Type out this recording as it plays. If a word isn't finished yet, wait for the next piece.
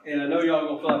And I know y'all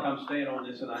going to feel like I'm staying on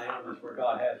this, and I am. That's where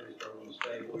God has me where I'm going to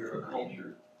stay. We're a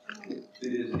culture that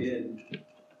is in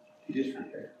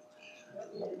disrepair.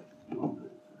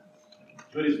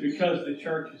 But it's because the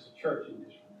church is a church in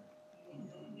disrepair.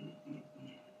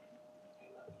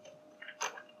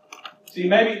 See,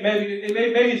 maybe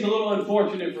it's a little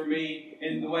unfortunate for me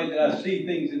in the way that I see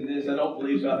things in this. I don't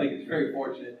believe so. I think it's very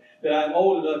fortunate that I'm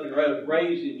old enough and was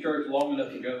raised in church long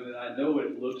enough ago that I know what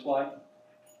it looks like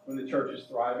when the church is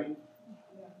thriving.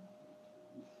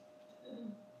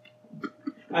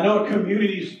 I know what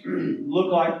communities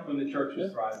look like when the church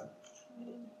is thriving.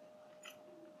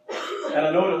 And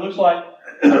I know what it looks like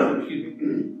excuse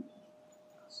me,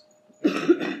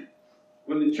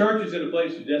 when the church is in a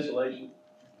place of desolation.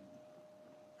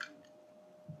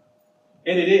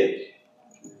 And it is.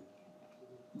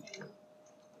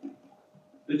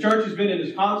 The church has been in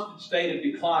this constant state of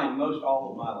decline most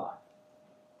all of my life.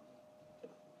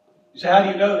 You say, how do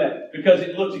you know that? Because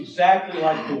it looks exactly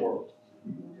like the world.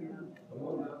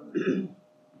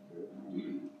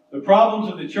 The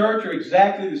problems of the church are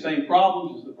exactly the same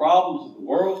problems as the problems of the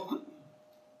world.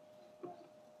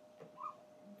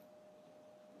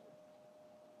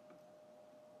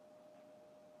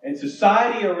 And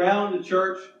society around the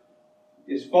church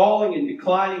is falling and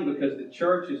declining because the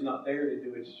church is not there to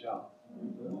do its job.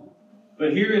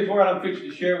 But here is what I'm fixing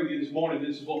to share with you this morning.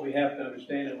 This is what we have to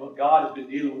understand and what God has been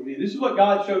dealing with me. This is what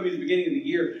God showed me at the beginning of the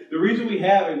year. The reason we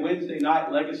have a Wednesday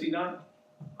night legacy night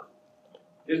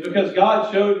is because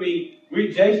God showed me,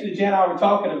 Jason and Jan and I were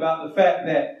talking about the fact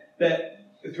that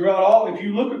throughout all, if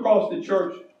you look across the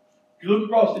church,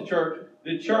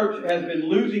 the church has been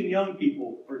losing young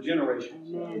people for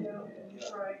generations.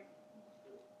 That's right.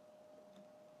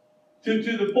 To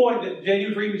the point that Jay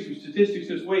was reading some statistics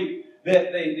this week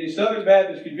that the Southern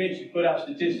Baptist Convention put out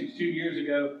statistics 2 years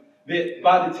ago that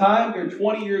by the time they're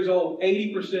 20 years old,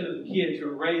 80% of the kids who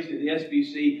are raised in the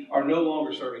SBC are no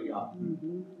longer serving God.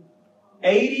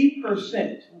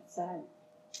 80%. That's sad.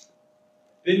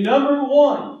 The number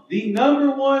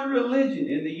one religion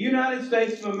in the United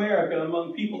States of America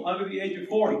among people under the age of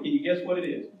 40. Can you guess what it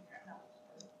is?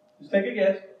 Just take a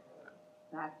guess.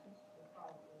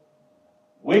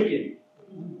 Wicked.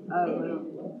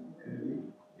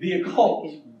 The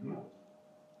occult.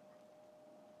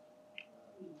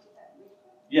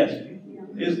 Yes.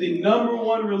 Is the number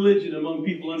one religion among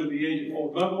people under the age of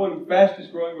 40. Number one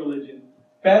fastest growing religion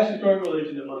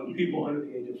among people under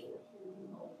the age of 40.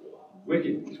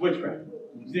 Wicked. It's witchcraft.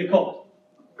 It's the occult.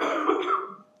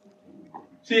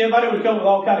 See, everybody would come with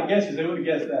all kind of guesses. They would have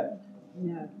guessed that.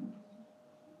 Yeah.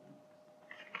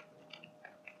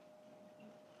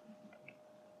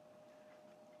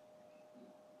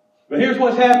 But here's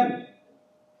what's happening.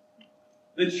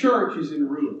 The church is in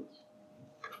ruins.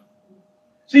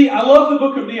 See, I love the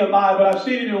book of Nehemiah, but I've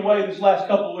seen it in a way this last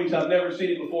couple of weeks I've never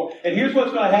seen it before. And here's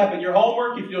what's going to happen. Your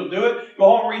homework, if you'll do it, go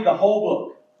home and read the whole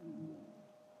book.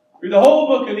 Read the whole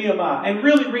book of Nehemiah. And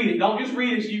really read it. Don't just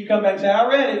read it so you can come back and say, I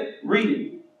read it. Read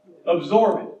it.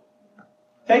 Absorb it.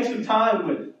 Take some time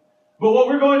with it. But what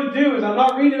we're going to do is, I'm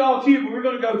not reading it all to you, but we're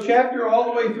going to go chapter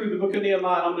all the way through the book of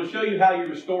Nehemiah. I'm going to show you how you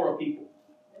restore a people.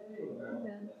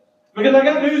 Because I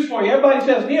got news for you. Everybody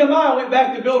says, Nehemiah went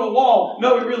back to build a wall.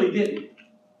 No, he really didn't.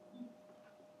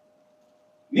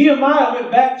 Nehemiah went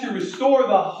back to restore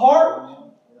the heart.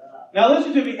 Now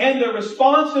listen to me. And the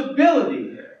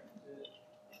responsibility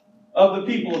of the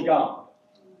people of God.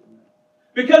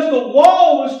 Because the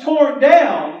wall was torn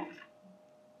down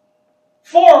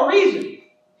for a reason.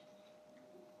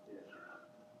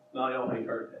 No, y'all ain't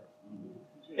heard that.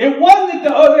 It wasn't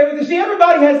see,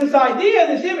 everybody has this idea,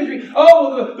 this imagery.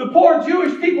 The poor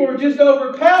Jewish people were just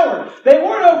overpowered. They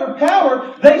weren't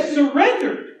overpowered. They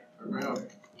surrendered.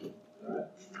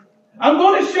 I'm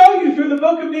going to show you through the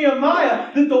book of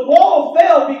Nehemiah that the wall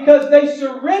fell because they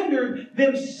surrendered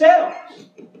themselves.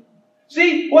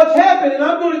 See, what's happened, and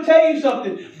I'm going to tell you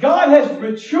something. God has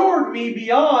matured me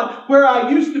beyond where I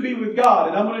used to be with God.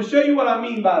 And I'm going to show you what I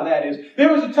mean by that is. There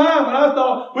was a time when I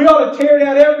thought we ought to tear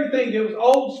down everything that was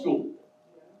old school.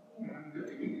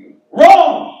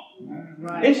 Wrong!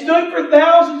 Right. It stood for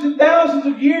thousands and thousands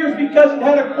of years because it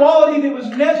had a quality that was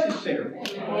necessary.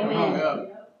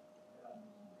 Amen.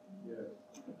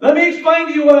 Let me explain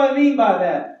to you what I mean by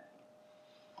that.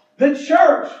 The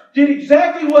church did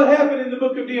exactly what happened in the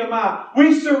book of Nehemiah.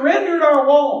 We surrendered our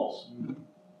walls.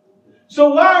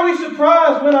 So why are we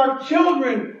surprised when our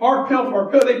children are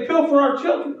they pilfer our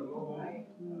children?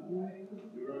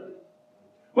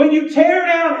 When you tear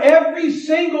down every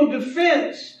single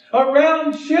defense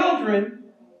around children,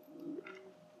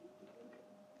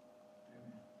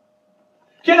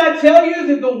 can I tell you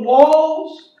that the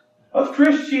walls of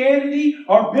Christianity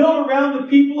are built around the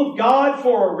people of God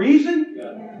for a reason?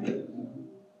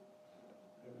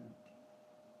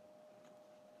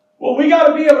 Well, we got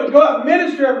to be able to go out and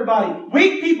minister to everybody.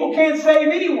 Weak people can't save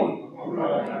anyone.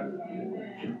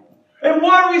 And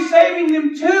what are we saving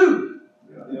them to?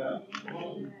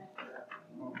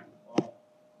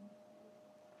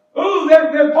 Ooh,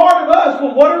 they're part of us.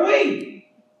 Well, what are we?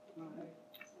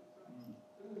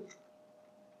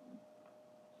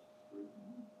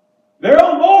 They're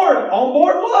on board. On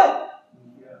board what?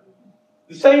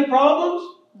 The same problems?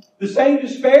 The same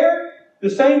despair? The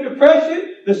same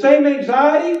depression? The same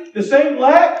anxiety? The same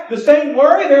lack? The same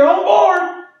worry? They're on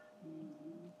board.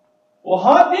 Well,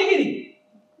 hot diggity.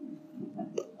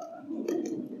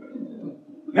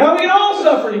 Now we can all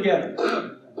suffer together.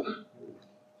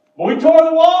 But we tore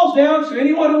the walls down so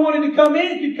anyone who wanted to come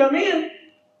in could come in.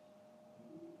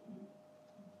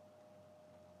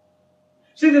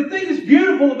 See, the thing that's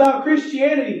beautiful about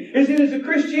Christianity is it is a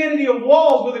Christianity of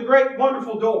walls with a great,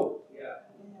 wonderful door.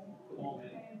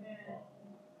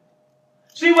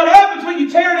 See, what happens when you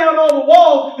tear down all the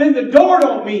walls, then the door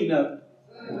don't mean nothing.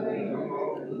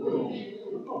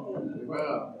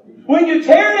 When you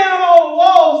tear down all the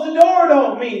walls, the door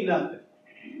don't mean nothing.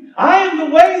 I am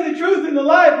the way, the truth, and the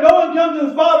life. No one comes to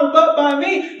the Father but by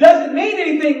me. Doesn't mean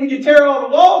anything when you tear all the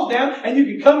walls down and you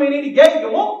can come in any gate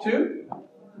you want to.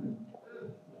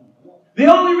 The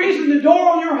only reason the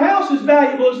door on your house is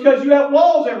valuable is because you have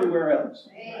walls everywhere else.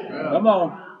 Come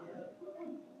on.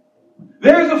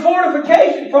 There is a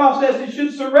fortification process that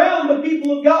should surround the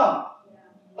people of God.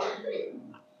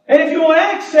 And if you want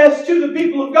access to the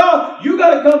people of God, you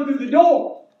got to come through the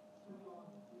door.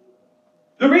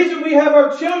 The reason we have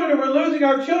our children and we're losing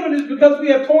our children is because we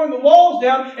have torn the walls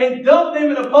down and dumped them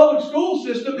in a public school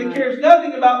system that cares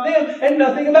nothing about them and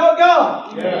nothing about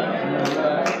God.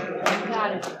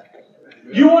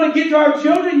 You want to get to our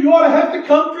children, you ought to have to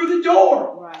come through the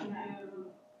door.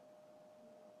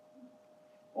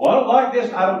 Well, I don't like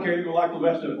this. I don't care. You're going to like the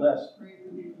rest of it less.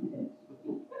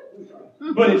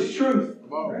 But it's truth.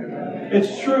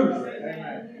 It's truth.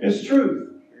 It's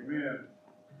truth.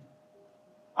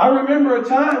 I remember a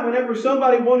time whenever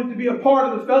somebody wanted to be a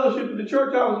part of the fellowship of the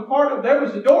church I was a part of, there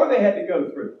was a door they had to go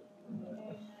through.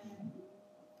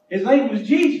 His name was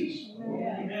Jesus.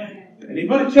 And He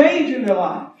put a change in their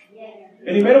life.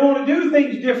 And He made them want to do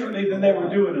things differently than they were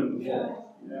doing them before.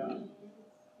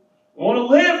 Want to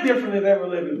live differently than they were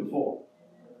living before.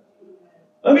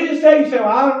 Let me just tell you, say, well,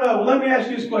 I don't know. Well, let me ask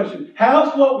you this question.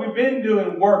 How's what we've been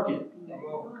doing working?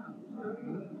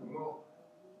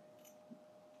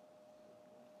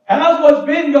 How's what's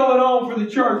been going on for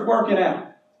the church working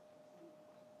out?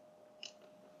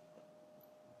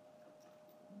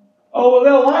 Oh, well,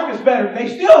 they'll like us better.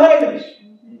 They still hate us.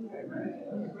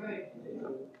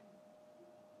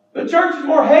 The church is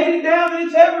more hated now than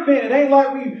it's ever been. It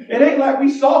ain't like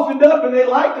we softened up and they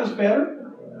liked us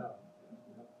better.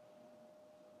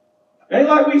 It ain't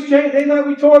like we changed. It ain't like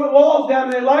we tore the walls down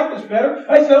and they liked us better.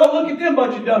 They said, "Oh, look at them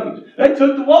bunch of dummies. They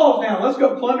took the walls down. Let's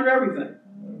go plunder everything."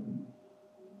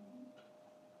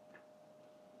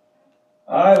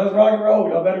 All right, let's rock and roll.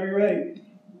 Y'all better be ready.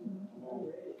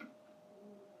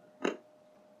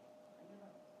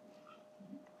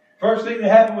 First thing that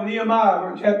happened with Nehemiah,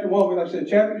 we're in chapter 1. Like I said,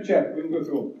 chapter to chapter. We can go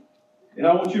through them. And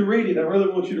I want you to read it. I really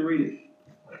want you to read it.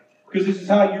 Because this is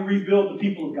how you rebuild the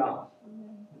people of God.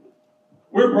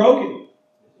 We're broken.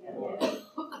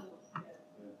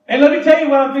 And let me tell you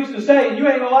what I'm fixing to say. And you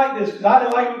ain't going to like this because I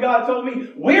didn't like what God told me.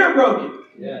 We're broken.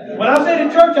 When I say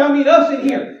in church, I mean us in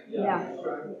here.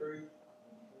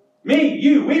 Me,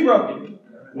 you, we broken.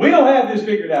 We don't have this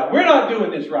figured out. We're not doing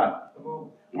this right.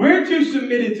 We're too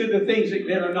submitted to the things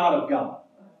that are not of God.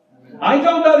 I ain't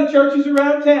talking about the churches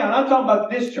around town. I'm talking about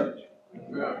this church.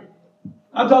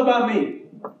 I'm talking about me.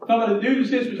 I'm talking about the dude that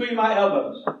sits between my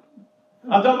elbows.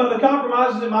 I'm talking about the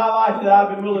compromises in my life that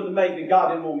I've been willing to make that God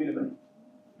didn't want me to make.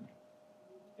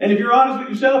 And if you're honest with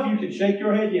yourself, you can shake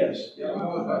your head yes.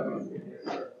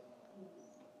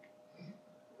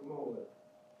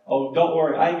 Oh, don't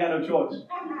worry. I ain't got no choice.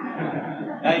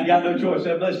 I ain't got no choice.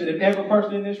 Listen, if every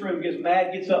person in this room gets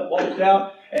mad, gets up, walks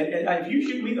out, and if you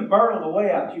shoot me the bird on the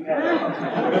way out, you have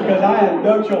it. Because I have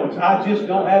no choice. I just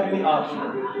don't have any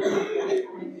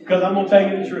option. Because I'm going to tell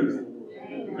you the truth.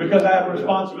 Because I have a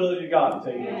responsibility to God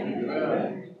to tell you the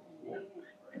truth.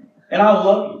 And I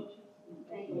love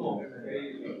you.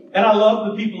 And I love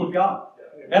the people of God.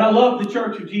 And I love the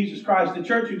Church of Jesus Christ. The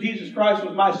Church of Jesus Christ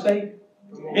was my Savior.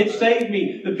 It saved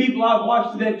me. The people I've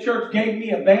watched in that church gave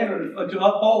me a banner to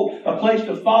uphold, a place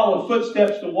to follow,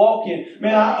 footsteps to walk in.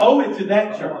 Man, I owe it to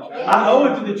that church. I owe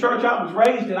it to the church I was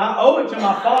raised in. I owe it to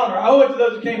my father. I owe it to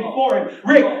those who came before him.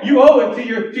 Rick, you owe it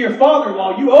to your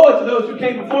father-in-law. You owe it to those who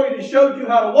came before you that showed you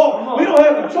how to walk. We don't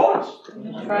have a choice.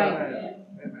 That's right.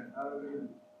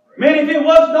 Man, if it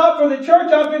was not for the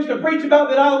church I'm fixing to preach about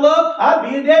that I love, I'd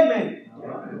be a dead man.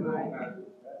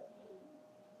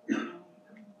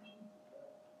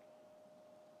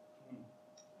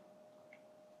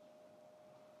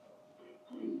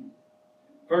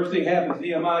 First thing happens,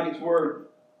 Nehemiah gets word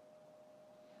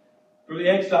from the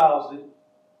exiles that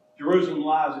Jerusalem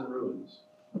lies in ruins.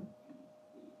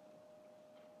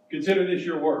 Consider this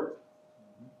your word.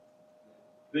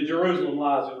 That Jerusalem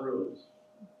lies in ruins.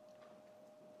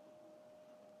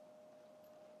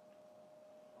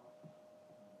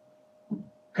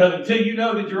 Because until you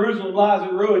know that Jerusalem lies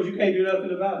in ruins, you can't do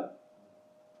nothing about it.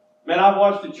 Man, I've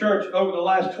watched the church over the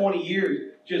last 20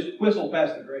 years just whistle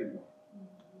past the graveyard.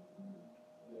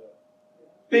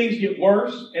 Things get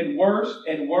worse and worse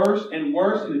and worse and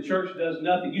worse, and the church does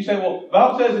nothing. You say, well, the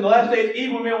Bible says in the last days,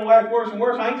 evil men will act worse and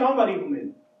worse. I ain't talking about evil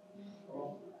men.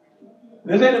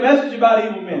 This ain't a message about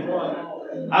evil men.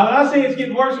 When I say it's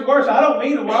getting worse and worse, I don't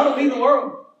mean the world. I don't mean the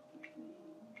world.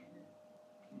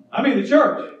 I mean the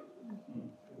church.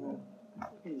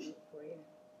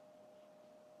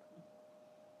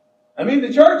 I mean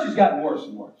the church has gotten worse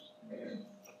and worse.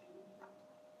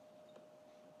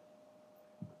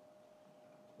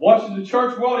 Watching the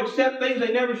church world accept things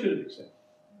they never should have accepted.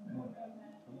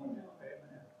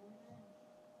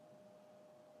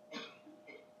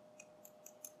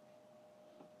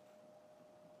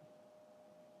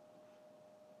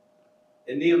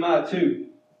 In Nehemiah 2,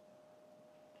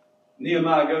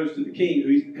 Nehemiah goes to the king who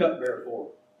he's the cupbearer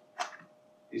for.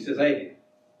 He says, hey,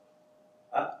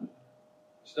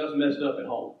 stuff's messed up at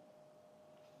home.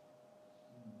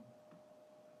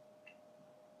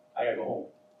 I got to go home.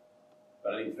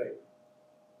 But I need favor.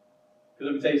 Because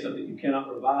let me tell you something. You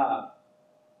cannot revive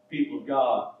people of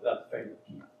God without the favor of the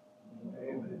king.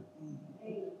 Amen.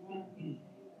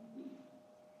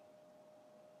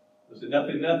 Listen,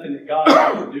 nothing that God is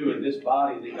going to do in this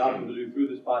body, that God is going to do through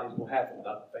this body is going to happen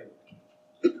without the favor of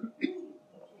the king.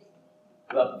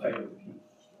 Without the favor of the king.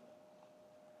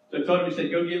 So he told him, he said,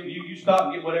 go get, you stop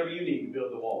and get whatever you need to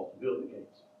build the walls, to build the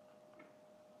gates.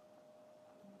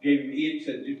 Gave him to eat,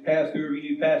 said, just pass through, you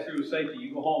need to pass through with safety.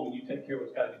 You go home and you take care of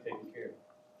what's got to be taken care of.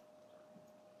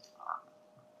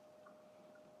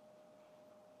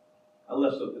 I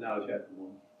left something out of chapter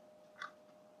 1.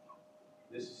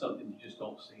 This is something you just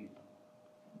don't see.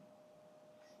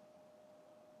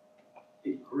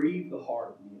 It grieved the heart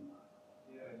of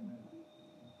Nehemiah. Amen.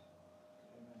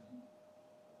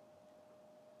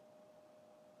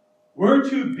 We're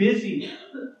too busy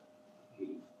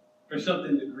for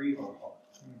something to grieve our heart.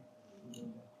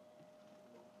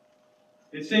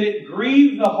 It said it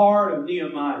grieved the heart of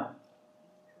Nehemiah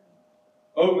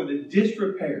over the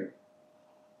disrepair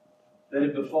that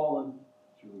had befallen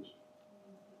Jerusalem.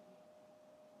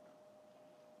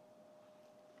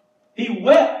 He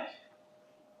wept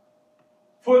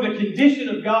for the condition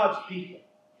of God's people.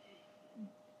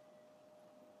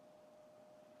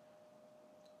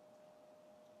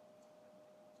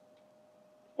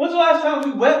 When's the last time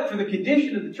we wept for the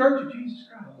condition of the church of Jesus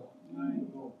Christ?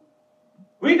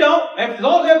 We don't. As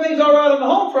long as everything's all right on the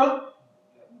home front.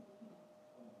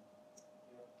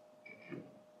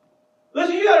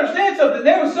 Listen, you understand something.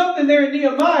 There was something there in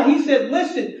Nehemiah. He said,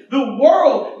 listen, the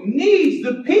world needs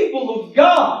the people of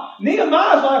God.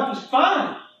 Nehemiah's life was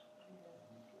fine.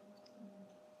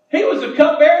 He was a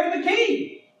cupbearer to the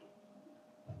king.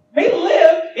 He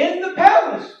lived in the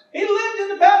palace. He lived in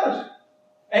the palace.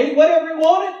 Ate whatever he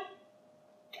wanted.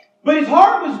 But his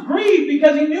heart was grieved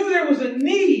because he knew there was a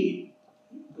need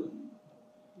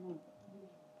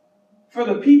for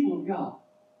the people of God.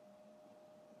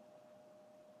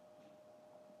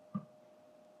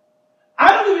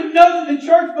 I don't even know that the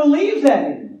church believes that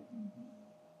anymore.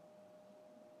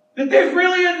 That there's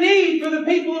really a need for the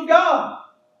people of God.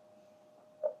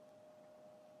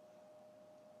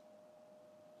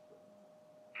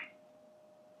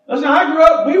 Listen, I grew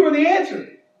up, we were the answer.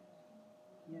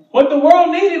 What the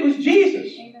world needed was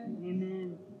Jesus.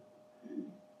 Amen.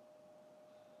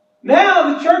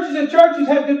 Now the churches and churches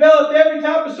have developed every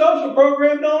type of social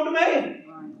program known to man.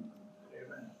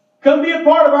 Come be a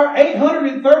part of our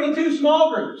 832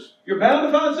 small groups. You're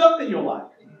bound to find something you'll like.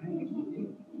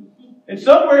 And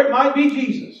somewhere it might be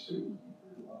Jesus.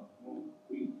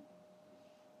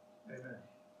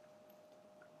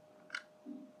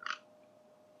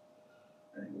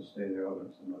 ain't gonna stay there. All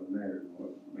that's another matter.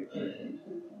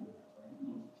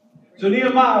 So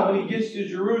Nehemiah, when he gets to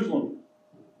Jerusalem,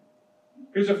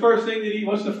 here's the first thing that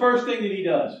what's the first thing that he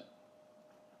does?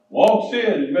 Walks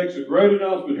in and makes a great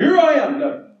announcement. Here I am.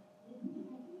 No.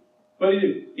 What did he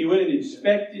do? He went and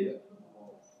inspected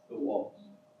the walls.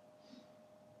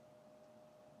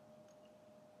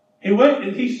 He went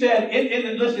and he said,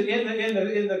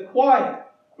 in the quiet,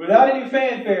 without any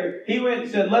fanfare, he went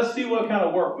and said, let's see what kind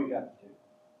of work we got to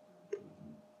do.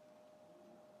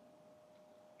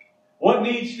 What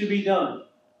needs to be done?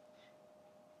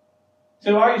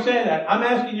 So why are you saying that? I'm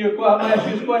asking you I'm going to ask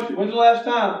you this question. When's the last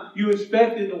time you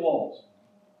inspected the walls?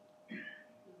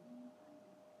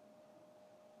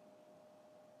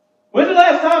 When's the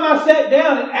last time I sat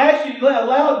down and actually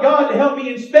allowed God to help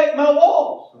me inspect my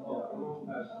walls?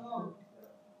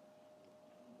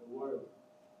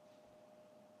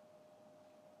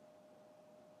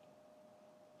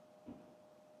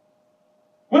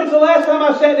 When's the last time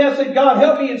I sat down and said, God,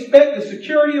 help me inspect the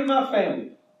security of my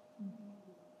family?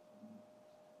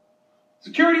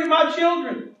 Security of my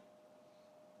children.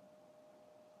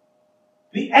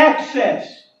 The access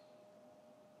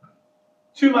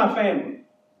to my family.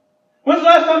 When's the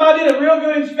last time I did a real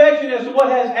good inspection as to what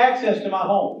has access to my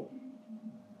home?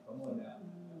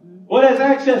 What has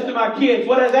access to my kids?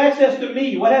 What has access to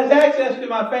me? What has access to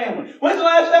my family? When's the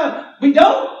last time? We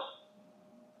don't.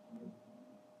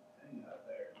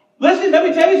 Listen, let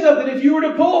me tell you something. If you were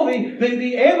to pull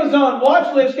the Amazon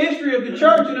watch list history of the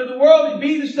church and of the world, it'd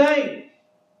be the same.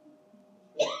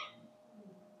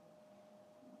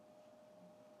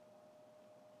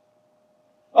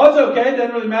 Oh, it's okay. It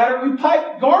doesn't really matter. We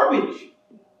pipe garbage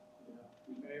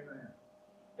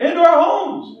into our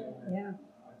homes. Yeah.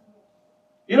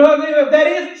 You know what I mean? If that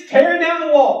is, it's tearing down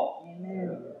the wall.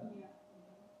 Amen.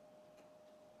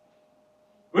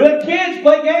 We let kids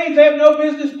play games they have no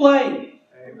business playing.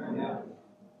 Amen.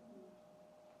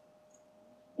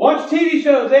 Watch TV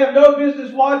shows they have no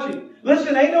business watching.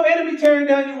 Listen, ain't no enemy tearing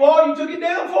down your wall. You took it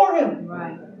down for him.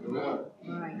 Right.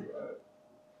 Right.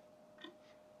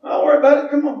 Don't worry about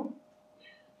it. Come on.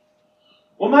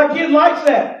 Well, my kid likes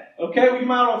that. Okay, we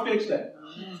might as well fix that.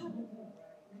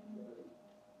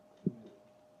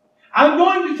 I'm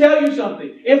going to tell you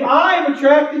something. If I am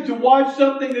attracted to watch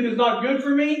something that is not good for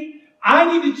me, I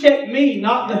need to check me,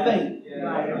 not the thing.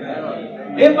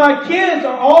 If my kids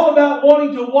are all about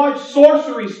wanting to watch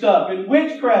sorcery stuff and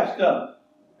witchcraft stuff,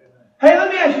 hey,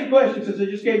 let me ask you a question since I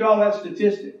just gave you all that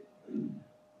statistic.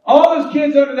 All those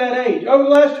kids under that age, over the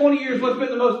last 20 years, what's been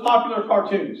the most popular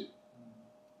cartoons?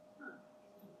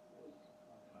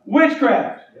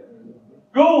 Witchcraft.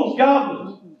 Ghouls,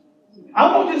 goblins.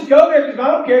 I won't just go there because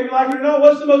I don't care if you like it or not.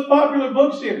 What's the most popular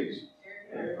book series?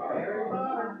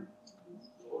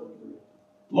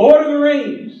 Lord of the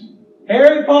Rings.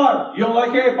 Harry Potter. You don't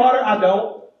like Harry Potter? I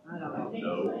don't.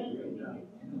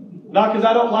 Not because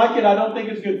I don't like it. I don't think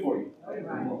it's good for you.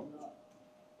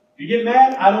 If you get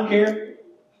mad, I don't care.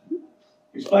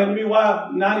 Explain to me why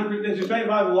 90%, explain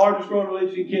why the largest growing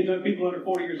religion in kids and people under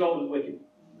 40 years old is wicked.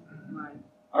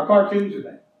 Our cartoons are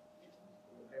that.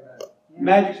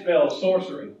 Magic spells,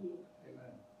 sorcery.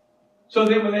 So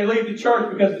then when they leave the church,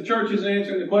 because the church isn't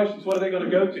answering the questions, what are they going to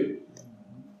go to?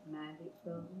 Magic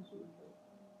spells.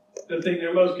 The thing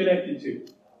they're most connected to.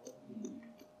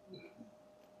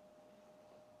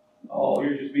 Oh,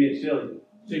 you're just being silly.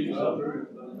 Suit yourself.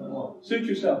 Suit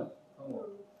yourself.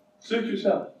 Suit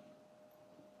yourself.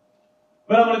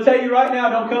 But I'm going to tell you right now,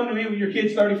 don't come to me when your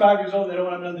kid's 35 years old and they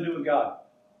don't have nothing to do with God.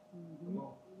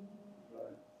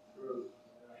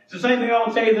 It's the same thing I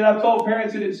want to tell you that I've told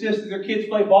parents that insist that their kids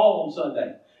play ball on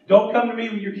Sunday. Don't come to me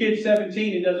when your kid's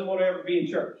 17 and doesn't want to ever be in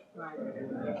church. Right.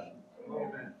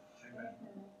 Amen.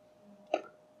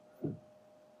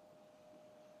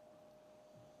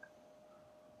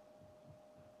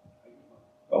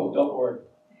 Oh, don't worry.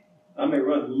 I may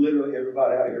run literally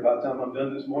everybody out of here by the time I'm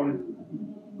done this morning.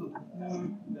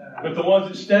 But the ones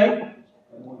that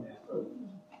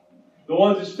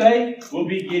stay will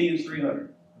be Gideon's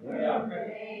 300.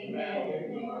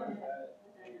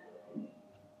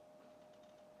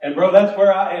 And bro, that's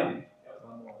where I am.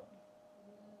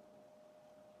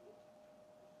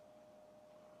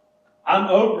 I'm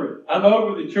over it. I'm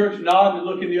over the church nodding and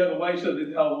looking the other way so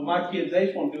that, oh, well, my kids, they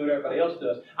just want to do what everybody else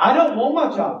does. I don't want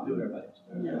my child to do what everybody else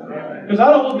does. Because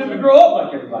I don't want them to grow up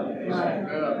like everybody else.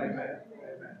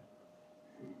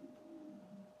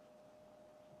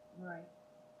 Right.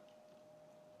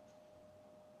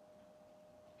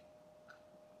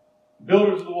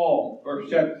 Builders of the wall, verse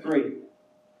chapter 3.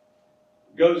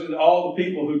 Goes into all the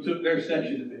people who took their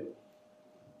section to build.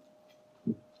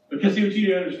 Because see, what you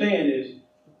need to understand is,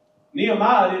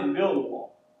 Nehemiah didn't build a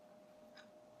wall.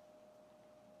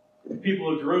 The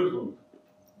people of Jerusalem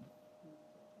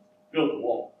built the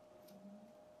wall.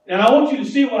 And I want you to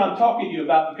see what I'm talking to you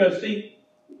about, because, see,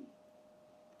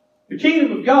 the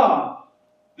kingdom of God,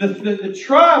 the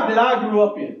tribe that I grew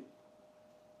up in,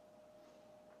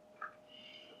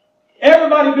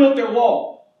 everybody built their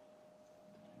wall.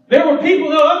 There were people,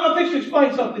 no, I'm going to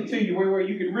explain something to you where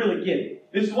you can really get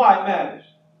it. This is why it matters.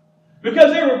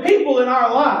 Because there were people in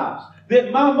our lives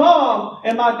that my mom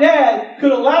and my dad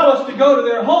could allow us to go to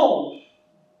their homes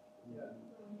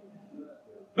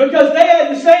because they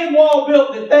had the same wall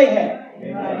built that they had.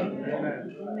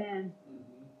 Amen.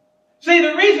 See,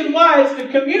 the reason why it's the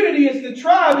community, it's the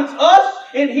tribe, it's us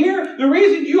in here. The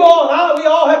reason you all and I, we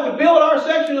all have to build our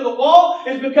section of the wall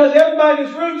is because everybody in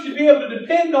this room should be able to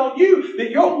depend on you,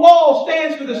 that your wall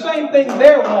stands for the same thing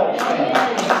their wall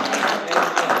stands.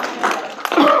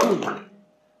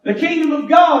 The kingdom of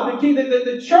God,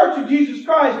 the church of Jesus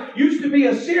Christ used to be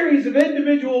a series of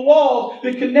individual walls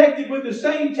that connected with the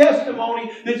same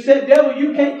testimony that said, devil,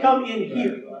 you can't come in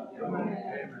here.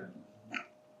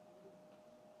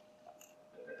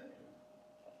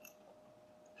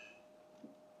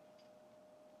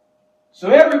 So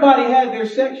everybody had their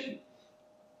section.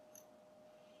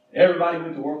 Everybody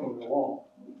went to work on the wall.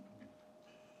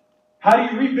 How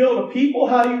do you rebuild a people?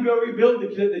 How do you go rebuild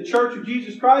the church of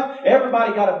Jesus Christ?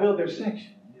 Everybody got to build their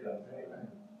section.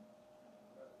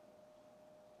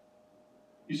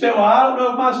 You say, well, I don't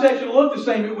know if my section will look the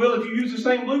same. It will if you use the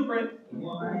same blueprint.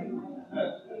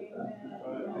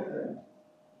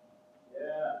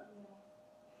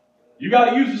 You got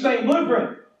to use the same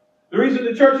blueprint. The reason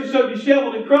the church is so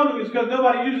disheveled and crumbling is because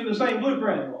nobody's using the same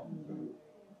blueprint.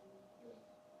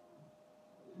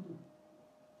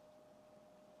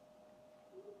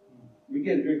 We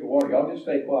get a drink of water. Y'all just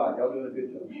stay quiet. Y'all doing a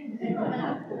good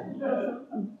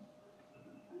job.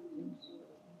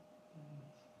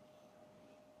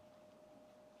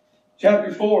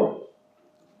 Chapter 4.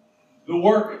 The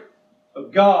work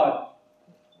of God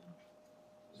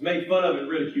is made fun of and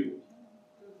ridiculed.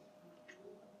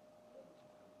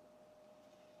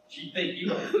 You think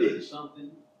you're going to fix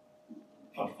something?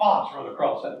 If a fox run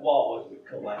across that wall, it would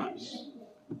collapse.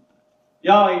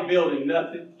 Y'all ain't building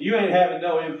nothing. You ain't having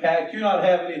no impact. You're not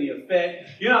having any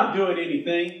effect. You're not doing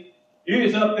anything. You're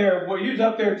just up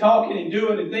there talking and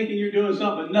doing and thinking you're doing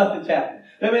something, but nothing's happening.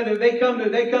 I mean, they come to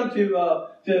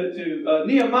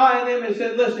Nehemiah and them and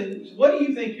said, "Listen, what do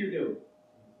you think you're doing?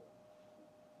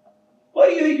 What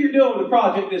do you think you're doing with a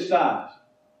project this size?"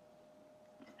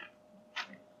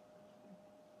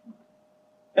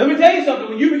 And let me tell you something.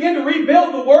 When you begin to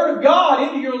rebuild the Word of God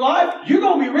into your life, you're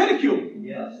going to be ridiculed.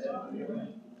 Yes.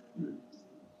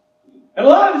 And a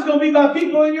lot of it's going to be by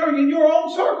people in your own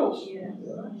circles. Yes.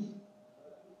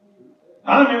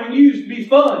 I remember when you used to be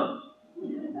fun.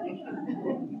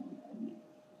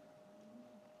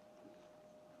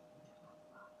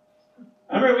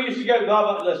 I remember we used to go to blah,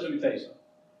 blah. Let me tell you something.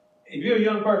 If you're a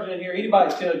young person in here,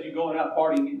 anybody tells you going out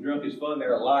partying and getting drunk is fun,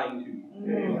 they're lying to you.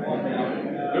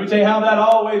 Let me tell you how that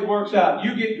always works out.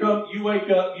 You get drunk, you wake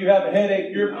up, you have a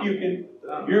headache, you're puking,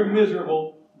 you're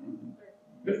miserable.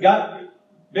 Been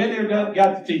there, done,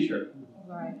 got the t-shirt.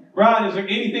 Right. Brian, is there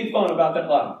anything fun about that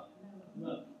life?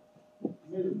 No.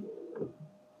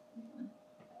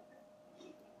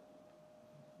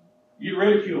 You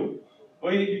ridicule.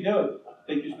 What do you think you're doing?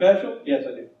 Think you're special? Yes,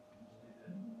 I do.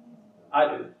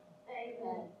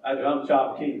 I do. I'm a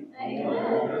child of the king.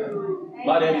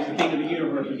 My daddy's the king of the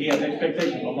universe, and he has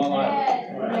expectations on my life.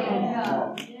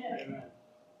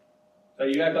 So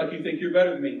you act like you think you're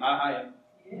better than me. I am.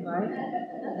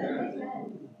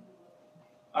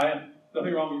 I am.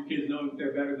 Nothing wrong with your kids knowing that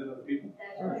they're better than other people.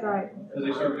 That's right. Because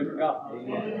they serve a different God.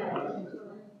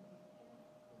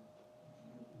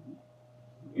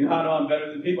 You know how I know I'm better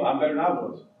than people? I'm better than I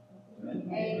was.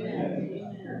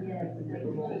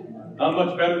 I'm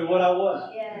much better than what I was.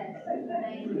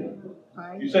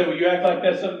 You say, well, you act like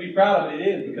that's something to be proud of. It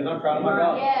is, because I'm proud of my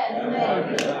God.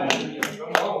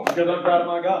 Because I'm proud of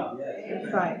my God.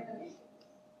 That's right.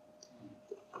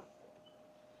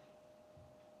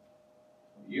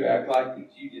 You act like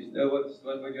you just know what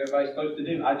everybody's supposed to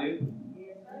do. I do.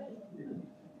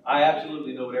 I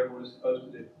absolutely know what everyone is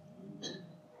supposed to do.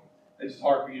 It's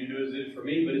hard for you to do as it is for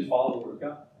me, but it's follow the Word of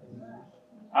God.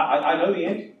 I know the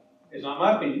answer. It's not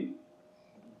my opinion.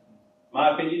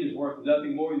 My opinion is worth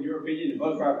nothing more than your opinion, and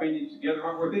both of our opinions together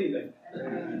aren't worth anything.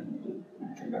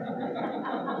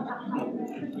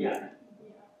 Yeah.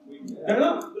 They're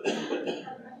not.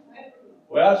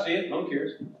 Well, I see it. No one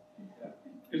cares.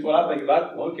 Here's what I think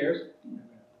about it. No one cares.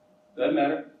 Doesn't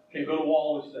matter. Can't go to a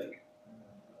wall and think.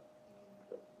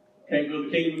 Can't build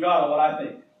the kingdom of God on what I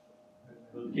think.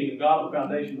 Build the kingdom of God on the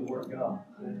foundation of the Word of God.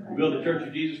 We build the church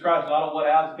of Jesus Christ not on what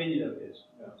Al's opinion of it is.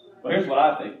 Well, here's what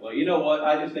I think. Well, you know what?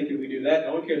 I just think if we do that,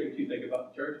 no one cares what you think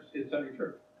about the church. It's not your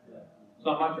church. It's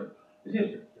not my church. It's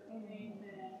his church.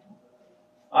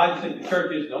 I just think the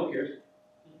church is, no one cares.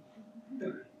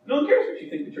 No one cares what you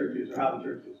think the church is or how the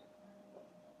church is.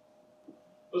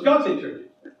 What's God say church is?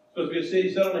 It's supposed to be a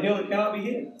city set on a hill that cannot be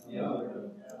hidden. Yeah.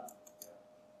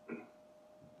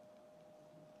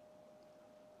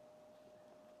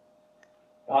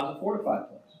 God's a fortified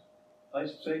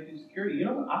place of safety and security. You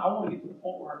know what? I want to get to the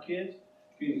point where our kids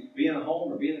can be in a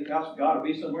home or be in the house of God or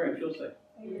be somewhere and feel safe.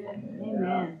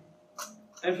 Amen.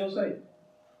 And feel safe.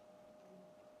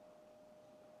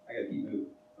 I got to keep moving.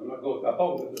 I'm not going. I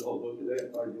thought we went through the whole book today.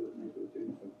 I'll probably do it next week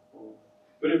too.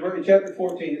 But in chapter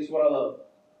 14, this is what I love.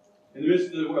 In the midst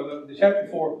of the chapter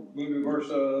 4, moving verse,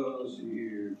 let's see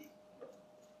here,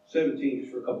 17,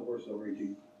 just for a couple verses over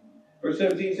 18. Verse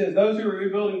 17 says, those who were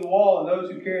rebuilding the wall and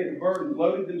those who carried the burden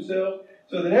loaded themselves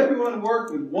so that everyone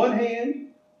worked with one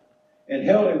hand and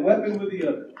held a weapon with the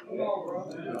other.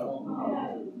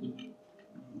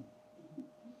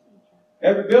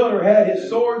 Every builder had his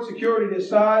sword secured at his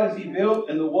side as he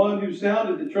built, and the one who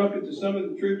sounded the trumpet to some of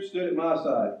the troops stood at my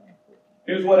side.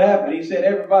 Here's what happened. He said,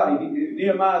 everybody,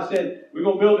 Nehemiah said, we're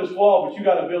going to build this wall, but you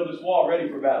got to build this wall ready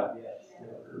for battle.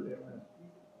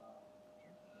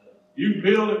 You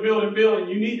build and build and build, and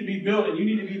you need to be building. You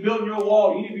need to be building your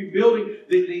wall. You need to be building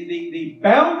the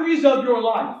boundaries of your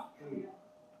life.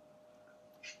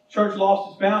 Church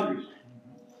lost its boundaries.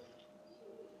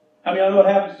 How many of you know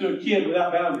what happens to a kid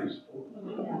without boundaries?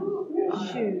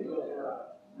 Shoot.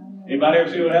 Anybody ever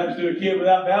see what happens to a kid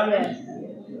without boundaries?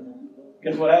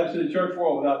 Guess what happens to the church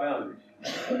world without boundaries?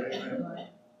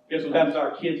 Guess what happens to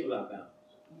our kids without boundaries?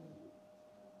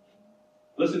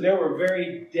 Listen, there were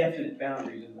very definite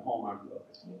boundaries in the home I grew up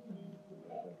in.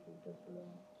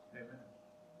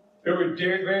 There were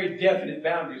very definite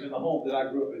boundaries in the home that I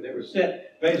grew up in. They were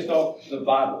set based off the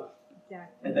Bible.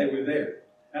 And they were there.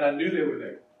 And I knew they were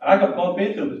there. I could bump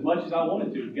into them as much as I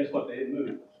wanted to. But guess what? They didn't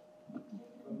move.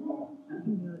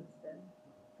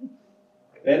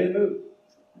 They didn't move.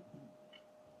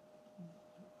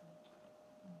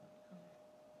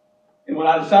 And when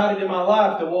I decided in my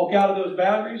life to walk out of those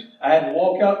boundaries, I had to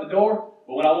walk out the door.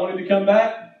 But when I wanted to come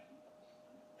back,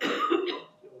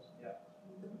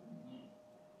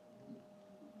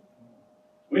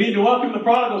 we need to welcome the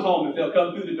prodigals home if they'll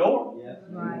come through the door. Yes.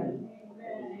 Right.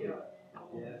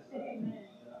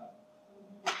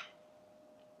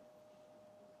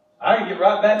 I can get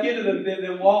right back into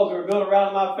them walls that were built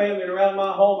around my family and around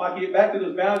my home. I can get back to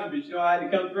those boundaries, but you know I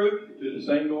had to come through to the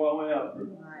same door I went out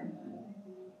through.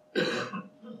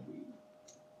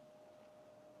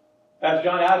 Pastor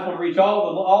Johnny, I just want to reach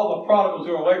all the prodigals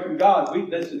who are away from God.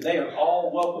 They are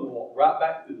all welcome to walk right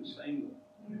back through the same door.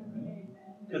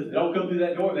 Because if they don't come through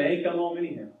that door, they ain't come home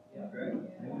anyhow.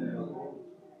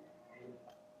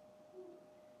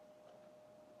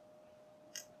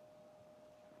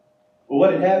 But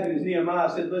what had happened is Nehemiah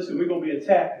said, listen, we're going to be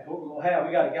attacked. That's what we're going to have.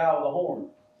 We got a guy with a horn.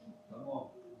 Come on.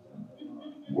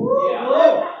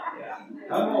 Yeah.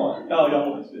 Come on. Oh,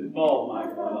 y'all want this. Oh, my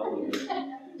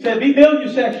God. He said, build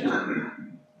your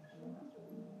section.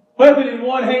 Weapon in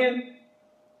one hand,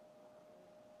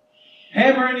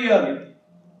 hammer in the other.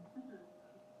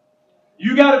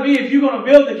 You got to be, if you're going to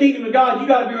build the kingdom of God, you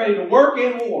got to be ready to work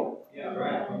in war. Yeah,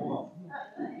 right. Come on.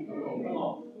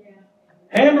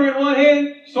 Hammer in one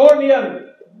hand, sword in the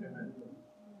other.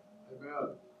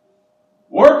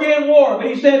 Work in war. But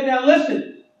he said, now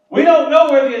listen, we don't know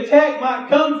where the attack might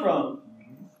come from.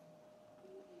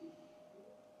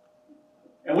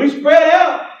 And we spread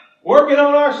out, working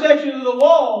on our section of the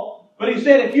wall. But he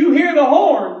said, if you hear the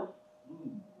horn,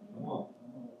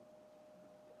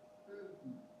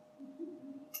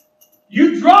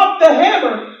 you drop the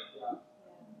hammer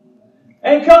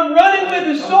and come running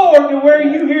with the sword to where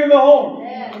you hear the horn.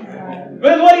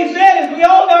 But what he said is we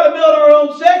all got to build our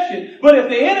own section. But if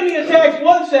the enemy attacks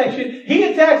one section, he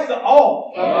attacks the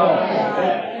all.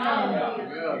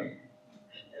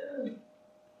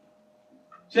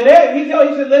 So he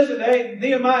said, listen,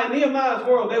 Nehemiah's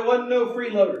world, there wasn't no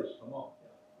freeloaders.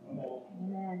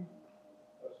 Amen.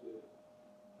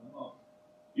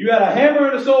 You had a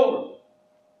hammer and a sword.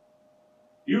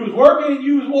 You was working and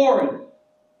you was warring.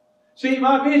 See,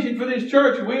 my vision for this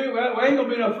church, we ain't going to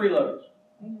be no freeloaders.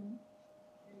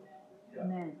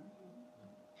 Amen.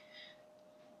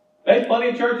 There's plenty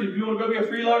of churches, if you want to go be a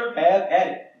freeloader, at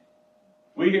it.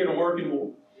 We're here to work and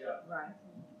war. Right.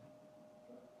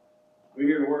 We're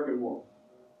here to work and war.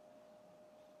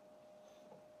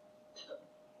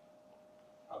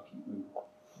 I'll keep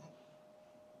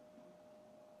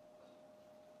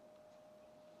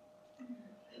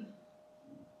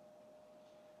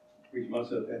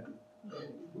myself happy.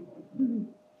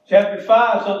 Chapter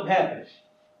 5, something happens.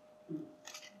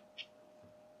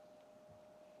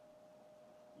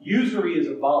 Usury is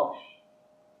abolished.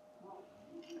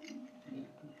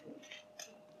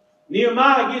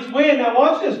 Nehemiah gets wind. Now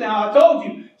watch this now. I told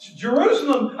you.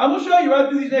 Jerusalem, I'm going to show you right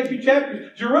through these next few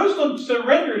chapters. Jerusalem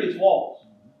surrendered its walls.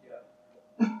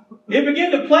 It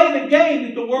began to play the game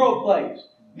that the world plays.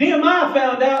 Nehemiah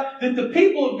found out that the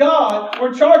people of God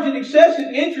were charging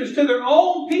excessive interest to their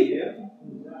own people.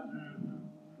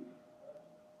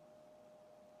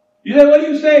 You say, what are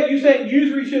you saying? You saying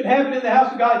usury shouldn't happen in the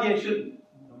house of God? Yeah, it shouldn't.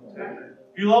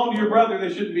 If you loan to your brother, there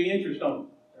shouldn't be interest on it.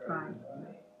 Right.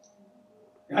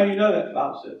 How do you know that? The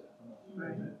Bible says that.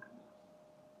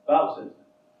 The Bible says that.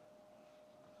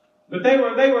 But they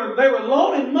were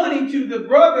loaning money to their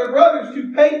brothers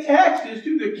to pay taxes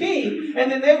to the king,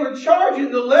 and then they were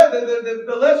charging the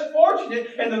less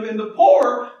fortunate and the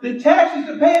poor the taxes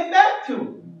to pay it back to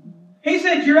them. He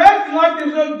said, "You're acting like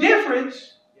there's no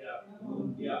difference."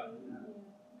 Yeah.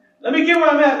 Let me get where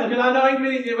I'm at, because I know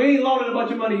we ain't loaning a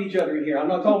bunch of money to each other in here. I'm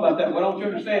not talking about that. What I want you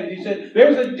to understand is he said,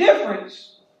 there's a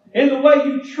difference in the way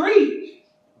you treat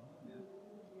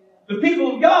the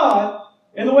people of God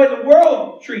and the way the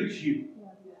world treats you.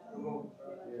 The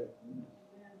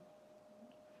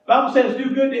Bible says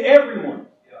do good to everyone,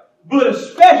 but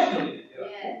especially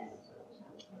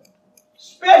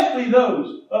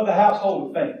those of the household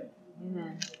of faith.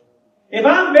 Amen. If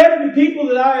I'm better to people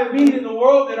that I have meet in the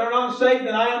world that are not saved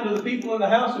than I am to the people in the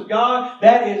house of God,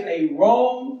 that is a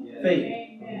wrong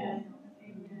thing. Amen.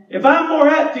 If I'm more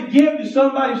apt to give to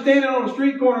somebody standing on a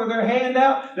street corner with their hand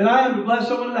out than I am to bless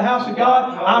someone in the house of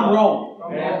God, I'm wrong.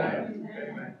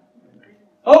 Amen.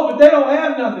 Oh, but they don't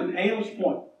have nothing. Ain't what's your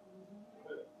point?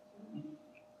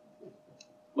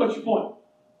 What's your point?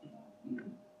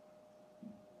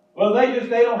 Well,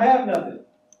 they don't have nothing.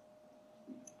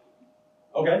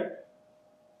 Okay.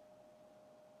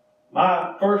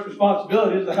 My first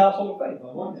responsibility is the household of faith.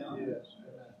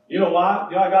 You know why?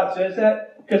 You know why God says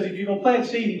that? Because if you're going to plant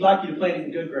seed, He'd like you to plant it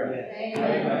in good ground.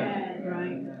 Amen.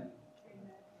 Right.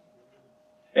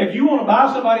 If you want to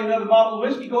buy somebody another bottle of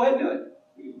whiskey, go ahead and do it.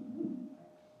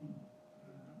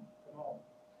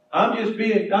 I'm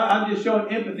just showing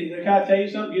empathy. Can I tell you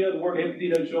something? You know the word empathy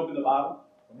doesn't show up in the Bible.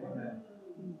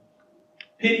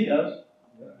 Pity does.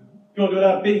 If you want to do it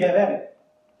out of pity, have at it.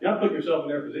 You're not putting yourself in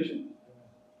their position.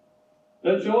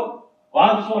 Doesn't show up. Well,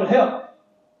 I just want to help.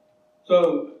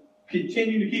 So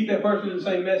continue to keep that person in the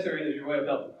same mess they're in as your way of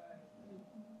helping.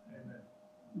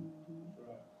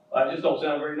 Well, that just don't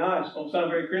sound very nice. Don't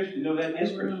sound very Christian. You know that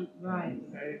is Christian. Right.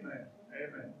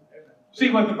 Amen. See,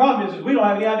 what the problem is we don't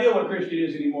have any idea what a Christian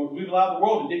is anymore, because we've allowed the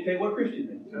world to dictate what Christian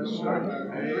means.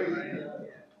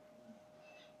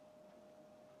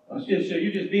 It's just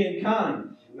you're just being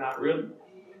kind. Not really.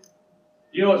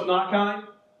 You know what's not kind?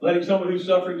 Letting someone who's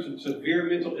suffering some severe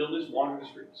mental illness wander the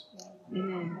streets.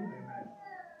 Amen.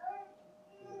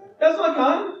 That's not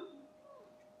kind.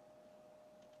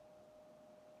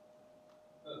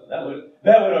 That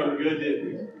went over good,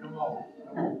 didn't it? Come on.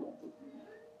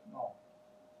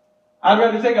 I'd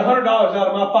rather take $100 out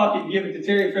of my pocket and give it to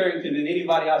Terry Farrington than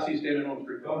anybody I see standing on the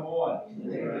street. Come on.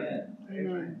 Amen.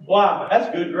 Amen. Why? That's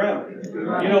good ground.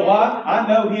 You know why? I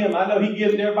know him. I know he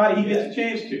gives to everybody he gets a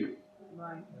chance to.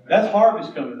 Right. That's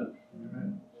harvest coming up.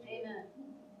 Amen.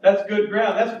 That's good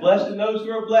ground. That's blessing those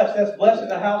who are blessed. That's blessing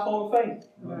the household of faith.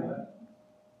 Right.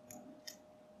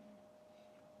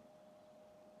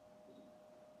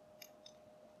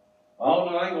 Oh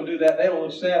no, I ain't gonna do that. They don't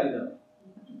look sad enough.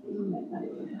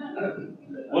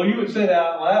 Well, you would say that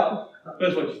out loud.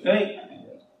 That's what you think.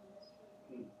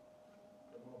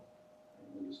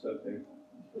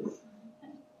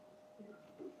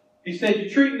 He said you're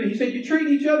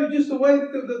treating each other just the way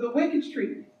that the wicked's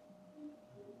treated.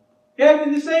 You act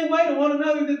in the same way to one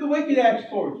another that the wicked acts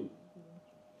towards you.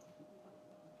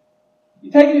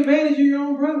 You're taking advantage of your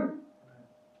own brother.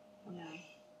 Yeah.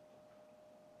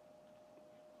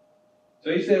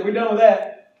 So he said, we're done with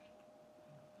that.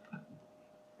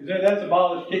 He said, that's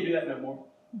abolished. Can't do that no more.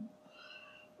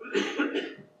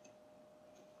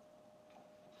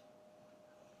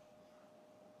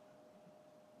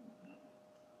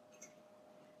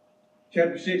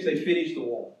 Chapter 6, they finished the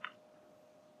wall.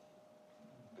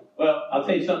 Well, I'll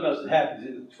tell you something else that happens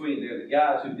in between there. The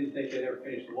guys who didn't think they'd ever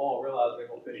finish the wall realized they're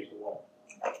going to finish the wall.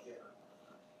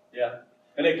 Yeah.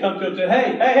 And they come to him and say,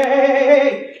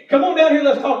 hey, come on down here,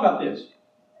 let's talk about this.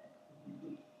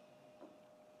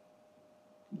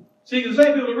 See, the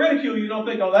same people that ridicule you don't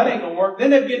think, oh, that ain't going to work. Then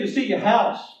they begin to see your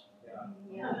house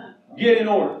get in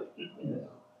order.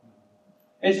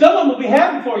 And some of them will be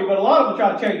happy for you, but a lot of them will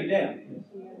try to tear you down.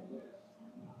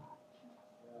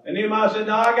 And Nehemiah said,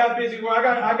 no, I got busy work.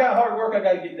 I got hard work I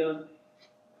got to get done.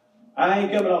 I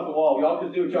ain't coming off the wall. Y'all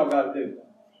just do what y'all got to do.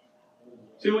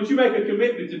 See, once you make a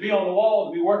commitment to be on the wall,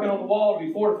 to be working on the wall, to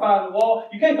be fortifying the wall,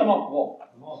 you can't come off the wall.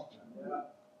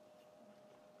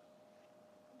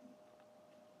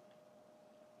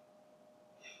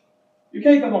 You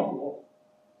can't come off the wall.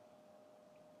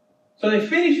 So they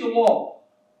finished the wall.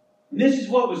 And this is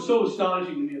what was so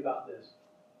astonishing to me about this.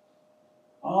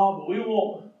 Oh, but we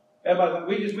won't.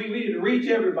 Everybody's like, we need to reach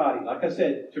everybody, like I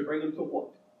said, to bring them to what?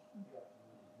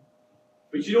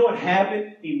 But you know what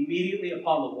happened immediately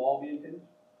upon the wall being finished?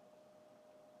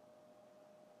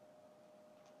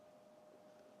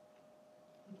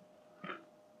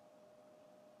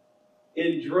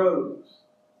 In droves,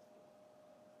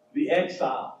 the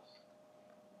exiles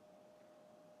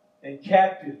and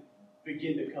captives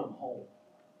begin to come home.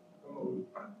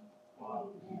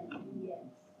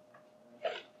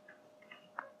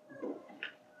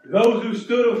 Those who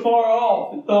stood afar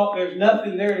off and thought there's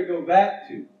nothing there to go back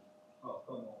to.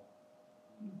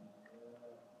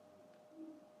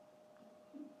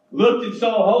 Looked and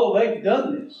saw, oh, they've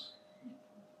done this.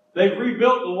 They've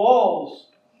rebuilt the walls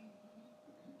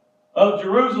of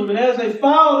Jerusalem. And as they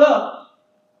filed up,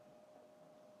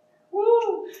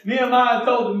 Nehemiah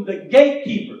told them, the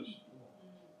gatekeepers.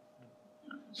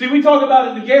 See, we talk about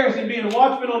in the garrison being a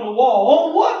watchman on the wall.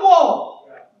 On what wall?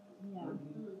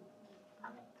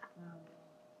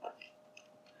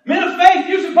 Men of faith,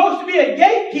 you're supposed to be a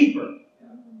gatekeeper.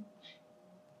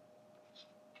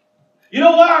 You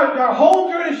know why our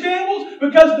homes are in a shambles?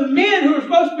 Because the men who are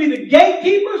supposed to be the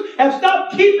gatekeepers have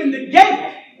stopped keeping the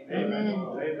gate. Amen.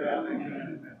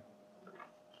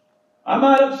 I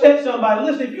might upset somebody.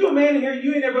 Listen, if you're a man in here,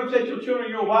 you ain't ever upset your children or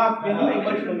your wife, then you ain't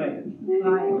much of a man.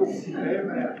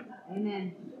 Amen.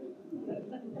 Amen.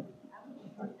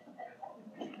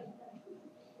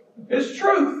 It's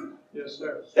truth. Yes,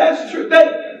 sir. That's true.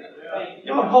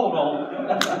 Y'all hold on.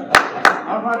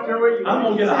 I'm right there with you. I'm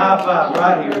going to get a high five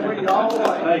right here. With you all the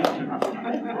way. Thank you.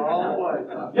 All the way.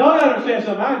 Y'all got to understand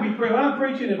something. I can be when I'm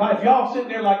preaching, if y'all sitting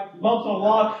there like bumps on a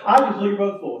log, I just leave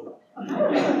both forward.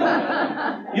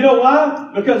 You know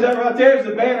why? Because that right there is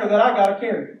the banner that I got to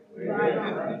carry.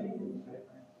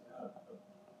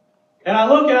 And I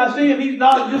look and I see him, he's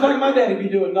nodding just like my daddy be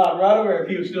doing, nodding right over there if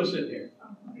he was still sitting there.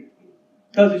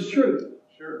 Because it's true.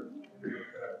 Sure.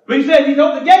 But he said, he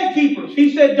told the gatekeepers,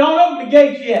 he said, don't open the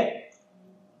gates yet.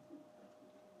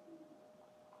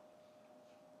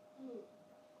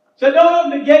 Said, don't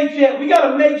open the gates yet. We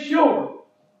got to make sure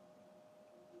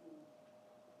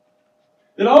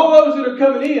that all those that are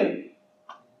coming in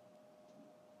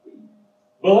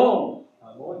belong.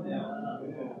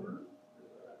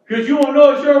 Because you want to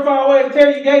know a surefire way to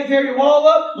tear your gate, tear your wall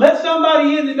up? Let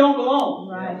somebody in that don't belong.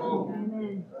 Right.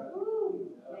 Amen.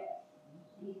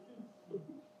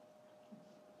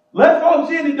 Let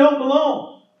folks in that don't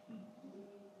belong.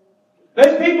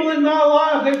 There's people in my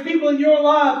life, there's people in your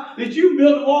life that you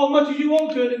build a wall as much as you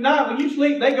want to, and at night when you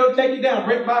sleep, they go take you down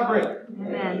brick by brick.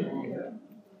 Amen.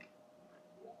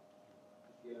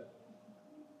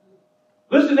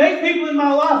 Listen, there's people in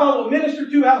my life I will minister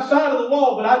to outside of the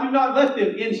wall, but I do not let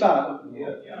them inside of the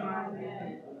wall.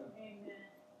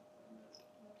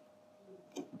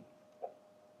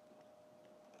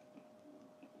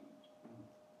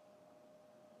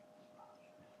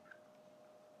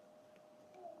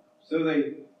 So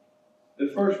the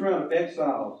first round of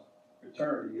exiles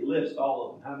returned. You list all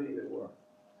of them, how many there were,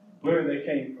 where they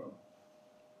came from.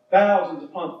 Thousands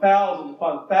upon thousands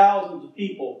upon thousands of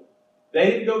people.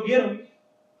 They didn't go get them.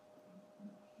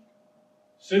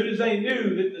 As soon as they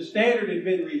knew that the standard had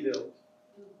been rebuilt.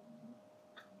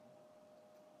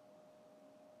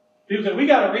 People said, we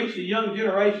got to reach the young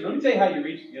generation. Let me tell you how you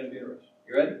reach the young generation.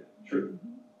 You ready? Truth.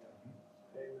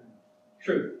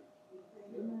 Truth.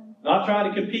 Not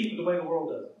trying to compete with the way the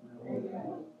world does it.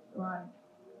 Right.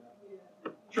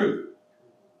 Truth.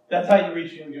 That's how you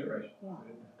reach the young generation. Yeah.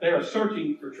 They are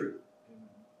searching for truth.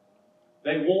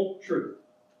 They want truth.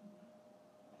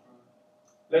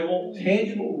 They want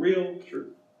tangible, real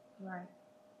truth. Right.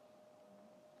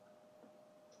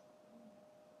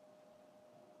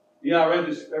 You know, I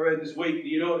read this week. Do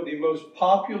you know what the most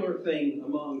popular thing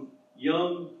among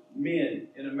young men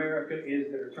in America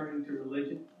is that are turning to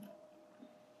religion?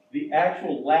 The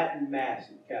actual Latin Mass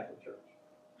in the Catholic Church.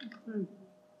 Hmm.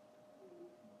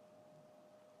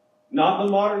 Not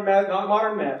the modern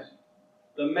Mass.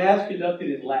 The Mass conducted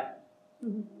in Latin.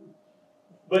 Mm-hmm.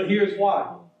 But here's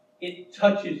why. It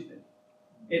touches them.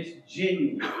 It's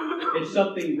genuine. It's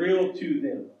something real to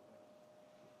them.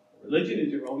 Religion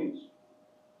is erroneous.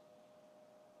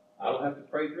 I don't have to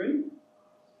pray for anyone.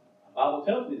 The Bible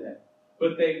tells me that.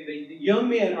 But the young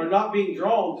men are not being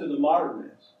drawn to the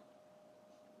modernness.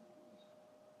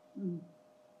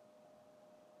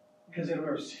 Because they don't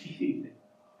ever see anything.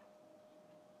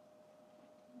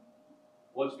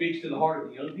 What speaks to the heart of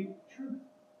the young people? Truth.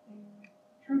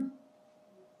 Truth.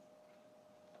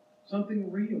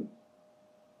 Something real.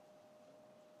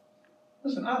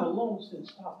 Listen, I've long since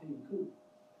stopped being cool.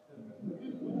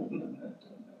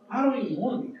 I don't even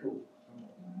want to be cool.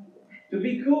 To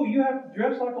be cool, you have to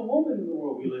dress like a woman in the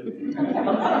world we live in.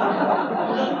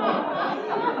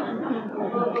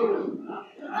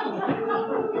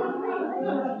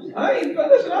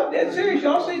 Listen, I'm dead serious.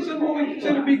 Y'all seen some of what we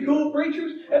consider to be cool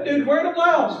preachers? That dude's wearing a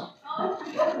blouse.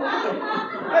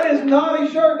 That is not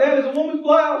a shirt. That is a woman's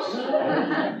blouse.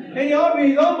 And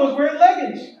he's almost wearing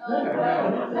leggings.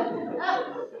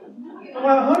 I'm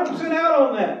 100% out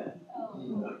on that.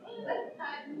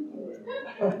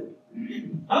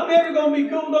 I'm never going to be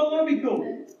cool. Don't want to be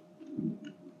cool.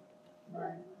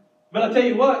 But I tell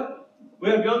you what, we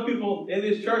have young people in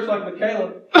this church like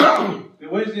Michaela.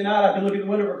 And Wednesday night I can look at the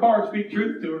window of her car and speak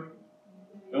truth to her.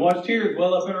 And watch tears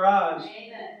well up in her eyes.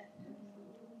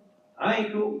 I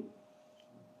ain't cool.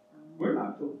 We're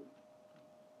not cool.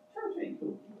 Church ain't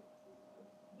cool.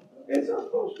 It's not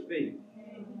supposed to be.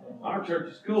 Our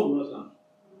church is cool. No, it's not.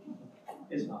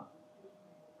 It's not.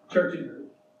 Church is cool.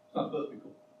 It's not supposed to be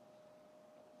cool.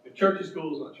 If church is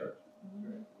cool, it's not church.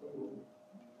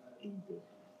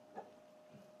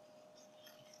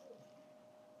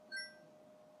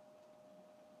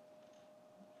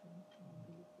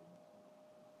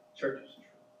 Church is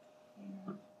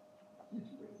true.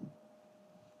 It's real.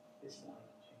 It's life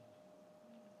changing.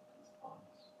 It's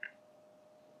honest.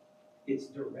 It's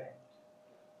direct.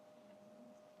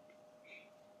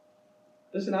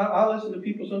 Listen, I listen to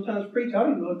people sometimes preach. I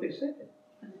don't even know what they said.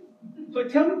 It's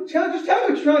like, just tell me what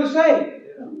you're trying to say.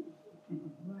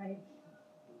 Right.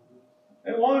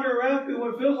 They wander around through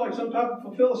what feels like some type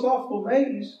of philosophical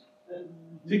maze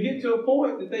to get to a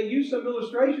point that they use some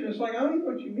illustration. It's like, I don't even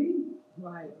know what you mean.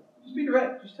 Right. Just be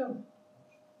direct. Just tell me.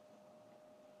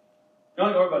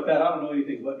 Don't worry about that. I don't know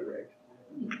anything but direct.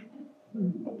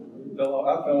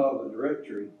 I fell out of the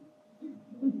directory.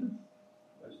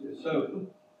 So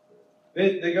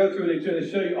they go through and they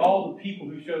show you all the people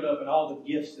who showed up and all the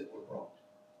gifts that were brought.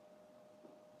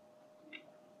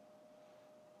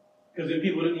 Because then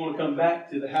people didn't want to come back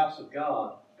to the house of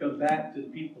God, come back to the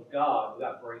people of God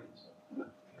without bringing something.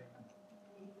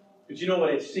 But you know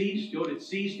what had ceased? You know what had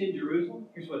ceased in Jerusalem?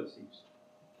 Here's what had ceased.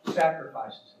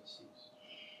 Sacrifices had ceased.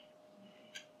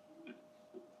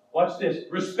 Watch this.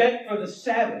 Respect for the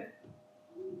Sabbath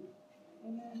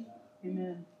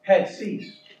Amen. had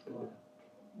ceased.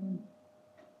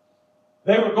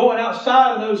 They were going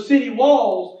outside of those city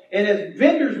walls, and as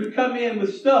vendors would come in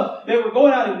with stuff, they were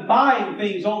going out and buying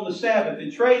things on the Sabbath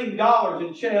and trading dollars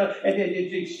and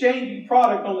exchanging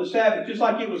product on the Sabbath, just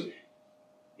like it was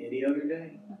any other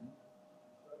day.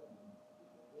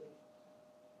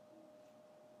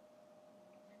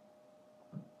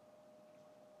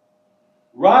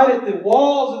 Right at the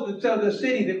walls of the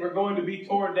city that were going to be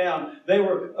torn down, they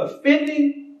were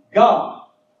offending God.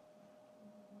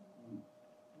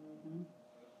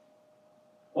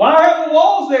 Why have the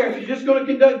walls there if you're just going to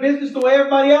conduct business the way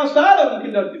everybody outside of them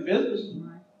conducted business?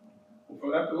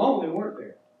 Well, after long, they weren't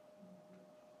there.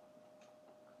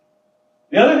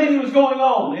 The other thing that was going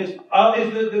on is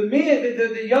the men,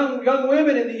 the young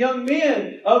women and the young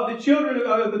men of the children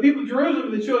of the people of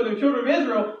Jerusalem, the children of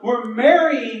Israel, were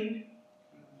marrying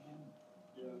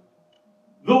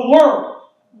the world.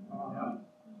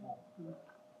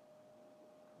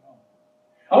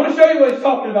 I want to show you what he's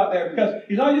talking about there, because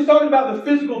he's not just talking about the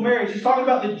physical marriage. He's talking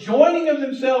about the joining of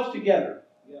themselves together.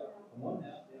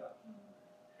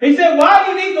 He said, why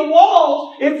do you need the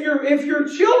walls if your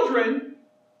children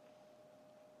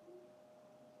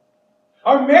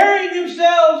are marrying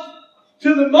themselves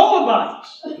to the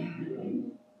Moabites?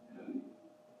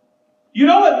 You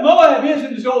know what Moab is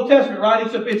in the Old Testament, right?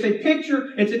 It's a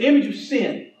picture, it's an image of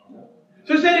sin.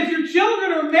 So he said, if your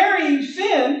children are marrying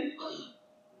sin,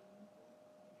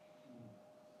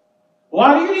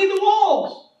 why do you need the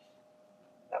walls?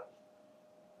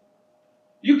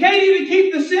 You can't even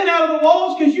keep the sin out of the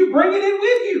walls because you bring it in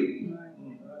with you.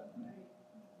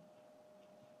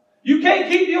 You can't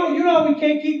keep, we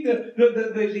can't keep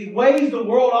the ways the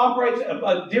world operates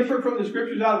different from the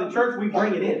Scriptures out of the church. We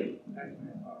bring it in.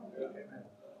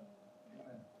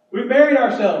 We married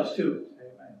ourselves to it.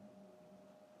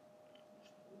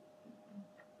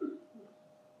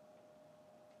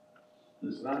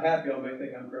 Listen, I'm happy y'all may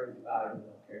think I'm crazy. I don't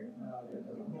care.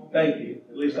 Thank you.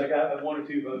 At least I got one or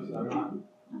two votes that I'm not.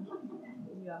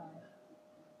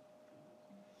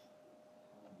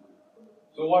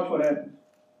 So watch what happens.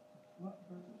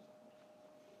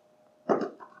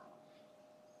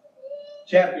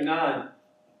 Chapter 9.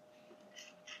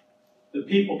 The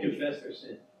people confess their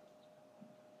sin.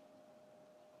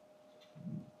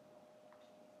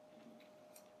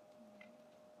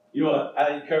 You know what?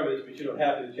 I didn't cover this, but you know what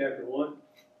happened in chapter 1?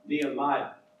 Nehemiah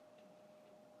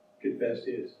confessed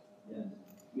his. Yes.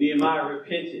 Nehemiah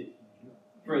repented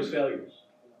for his failures.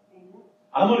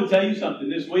 I'm going to tell you something.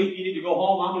 This week, you need to go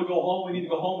home. I'm going to go home. We need to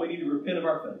go home. We need to repent of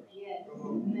our failures. Yes.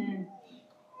 Amen.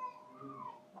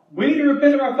 We need to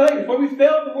repent of our failures where we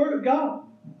failed the Word of God.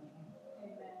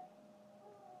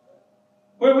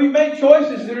 Where we make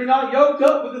choices that are not yoked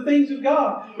up with the things of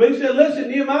God. But he said, listen,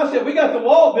 Nehemiah said, we got the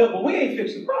wall built, but we ain't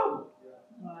fixed the problem.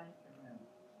 Right.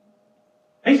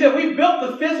 He said, we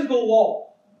built the physical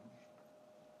wall.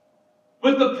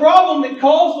 But the problem that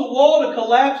caused the wall to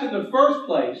collapse in the first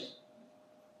place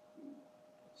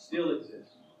still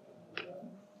exists.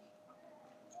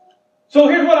 So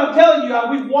here's what I'm telling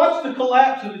you. We've watched the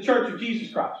collapse of the Church of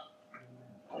Jesus Christ.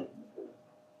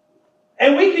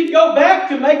 And we can go back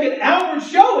to make an outward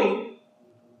showing.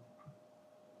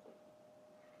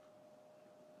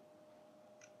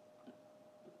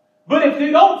 But if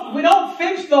we don't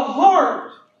fix the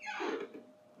heart,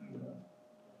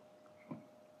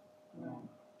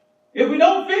 if we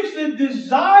don't fix the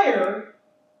desire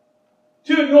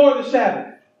to ignore the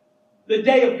Sabbath, the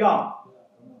day of God,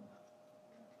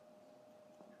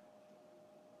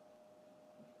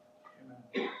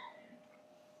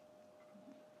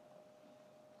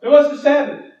 so what's the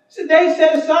Sabbath? It's a day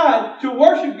set aside to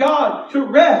worship God, to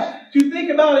rest, to think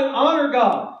about and honor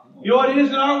God. You know what it is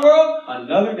in our world?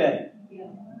 Another day.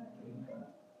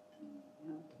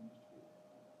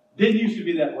 Didn't used to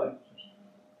be that way.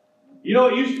 You know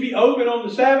what used to be open on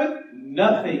the Sabbath?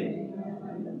 Nothing.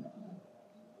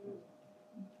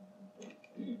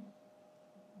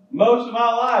 Most of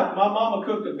my life, my mama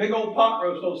cooked a big old pot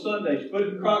roast on Sunday. She put it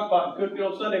in the crock pot and cooked it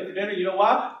on Sunday for dinner. You know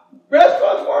why?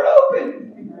 Restaurants weren't open.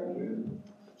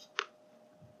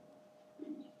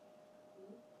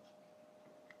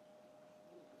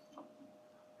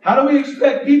 How do we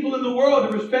expect people in the world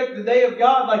to respect the day of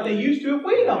God like they used to if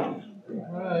we don't?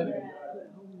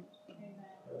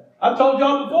 I've told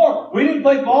y'all before, we didn't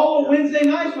play ball on Wednesday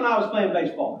nights when I was playing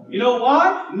baseball. You know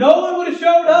why? No one would have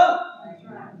showed up.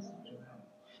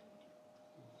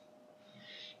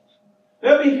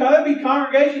 There'll be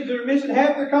congregations that are missing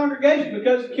half their congregation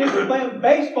because the kids are playing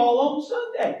baseball on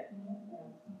Sunday.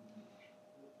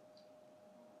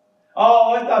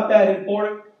 Oh, I thought that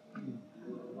important.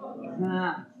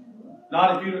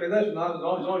 Not if you listen, not as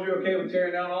long as you're okay with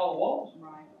tearing down all the walls.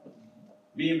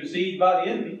 Being besieged by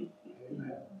the enemy.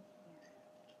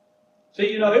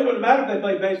 See, you know, it wouldn't matter if they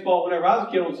played baseball whenever I was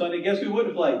a kid on Sunday. Guess who would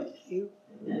have played? You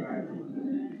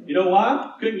know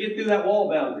why? Couldn't get through that wall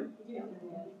boundary.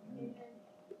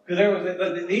 Because there was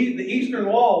the eastern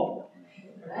wall,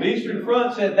 the eastern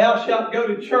front said, "Thou shalt go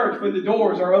to church when the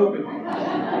doors are open."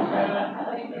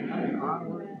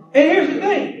 And here's the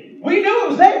thing. We knew it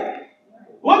was there.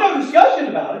 Wasn't no discussion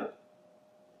about it.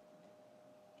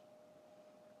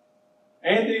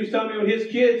 Anthony was telling me when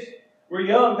his kids were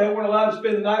young, they weren't allowed to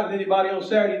spend the night with anybody on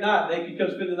Saturday night. They could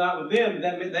come spend the night with them, and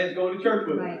that meant they was going to church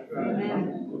with them. Right.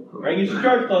 Amen. Bring you some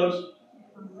church clothes.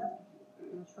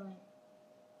 That's right.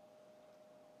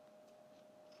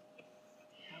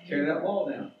 Tear that wall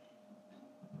down.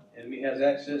 Enemy has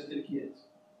access to the kids.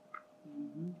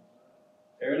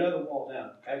 Tear another wall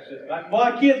down. Access. Well,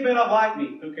 my kids may not like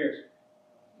me. Who cares?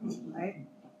 Right.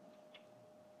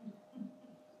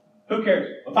 Who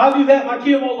cares? If I do that, my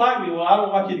kid won't like me. Well, I don't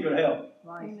want my kid to go to hell.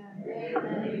 Right.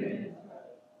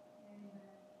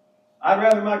 I'd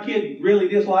rather my kid really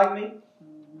dislike me,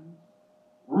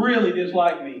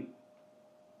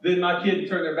 than my kid to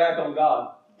turn their back on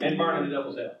God and burn in the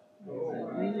devil's hell.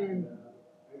 Amen.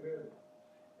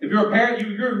 If you're a parent,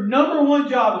 your number one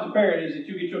job as a parent is that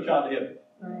you get your child to heaven.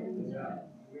 Right.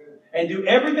 And do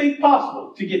everything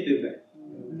possible to get them there.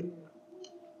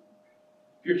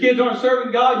 If your kids aren't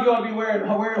serving God, you ought to be wearing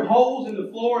holes in the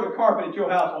floor and the carpet at your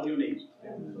house on your knees.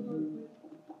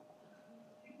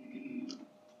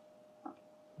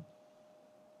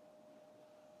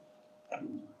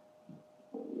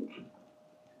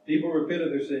 People repent of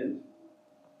their sins.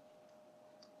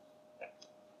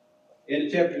 In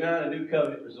chapter 9, a new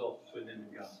covenant results between them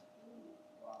and God.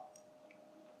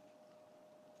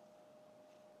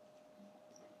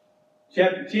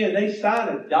 Chapter 10, they sign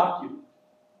a document.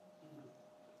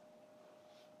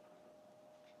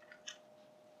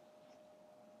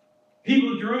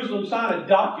 People of Jerusalem sign a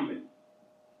document.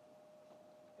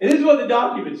 And this is what the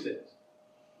document says.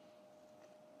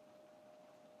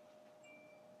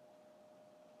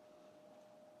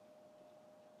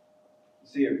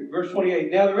 See here, verse 28.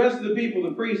 Now the rest of the people,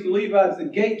 the priests, the Levites, the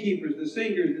gatekeepers, the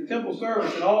singers, the temple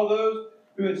servants, and all those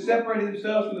who had separated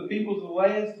themselves from the peoples of the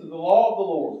lands to the law of the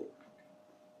Lord.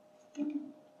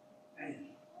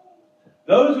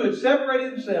 Those who had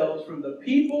separated themselves from the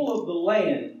people of the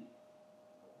land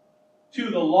to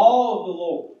the law of the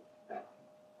Lord.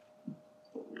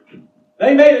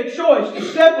 They made a choice to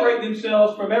separate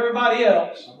themselves from everybody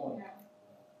else.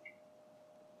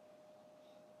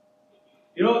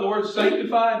 You know what the word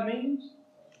sanctified means?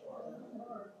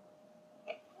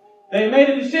 They made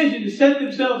a decision to set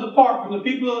themselves apart from the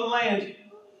people of the lands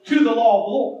to the law of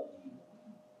the Lord.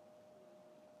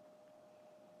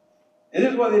 And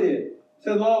this is what they did. It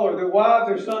says the law of the Lord, their wives,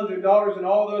 their sons, their daughters, and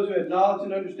all those who have knowledge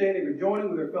and understanding are joining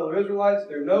with their fellow Israelites,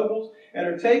 their nobles, and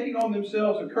are taking on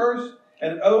themselves a curse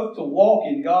and an oath to walk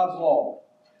in God's law,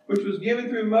 which was given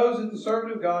through Moses, the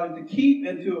servant of God, and to keep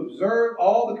and to observe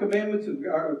all the commandments of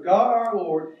God our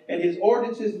Lord and His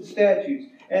ordinances and statutes,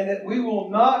 and that we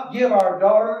will not give our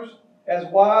daughters as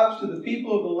wives to the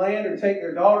people of the land or take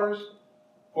their daughters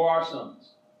for our sons.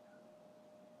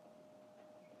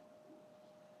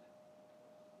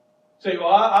 Say, well,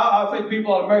 I think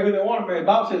people ought to marry who they want to marry. The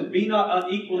Bible says, be not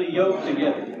unequally yoked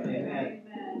together.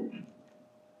 Amen.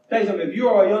 Tell you something, if you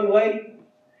are a young lady,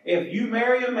 if you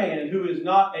marry a man who is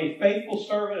not a faithful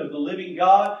servant of the living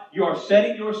God, you are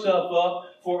setting yourself up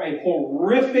for a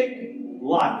horrific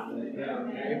life.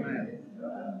 Amen.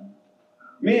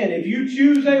 Men, if you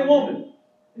choose a woman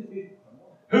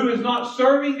who is not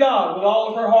serving God with all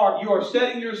of her heart, you are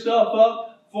setting yourself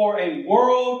up for a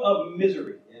world of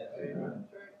misery. Amen.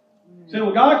 Say,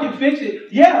 well, God can fix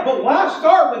it. Yeah, but why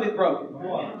start with it broken?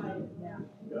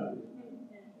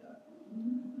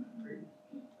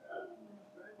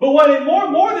 But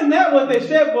what more than that, what they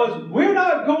said was, we're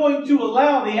not going to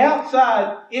allow the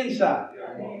outside inside.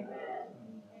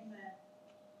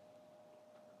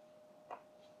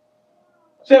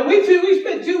 So we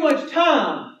spent too much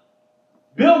time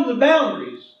building the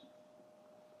boundaries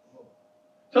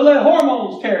to let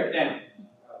hormones tear it down.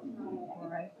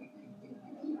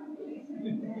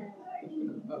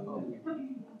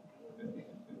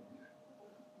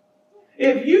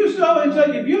 If you in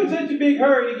such a big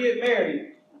hurry to get married,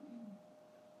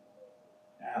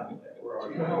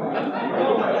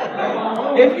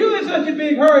 if you're in such a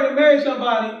big hurry to marry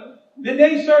somebody that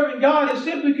they serving God, it's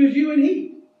simply because you and he.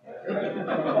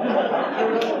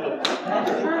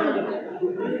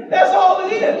 That's all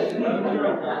it is.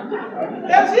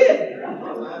 That's it.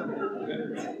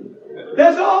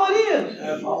 That's all it is.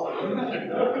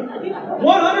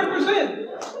 100%.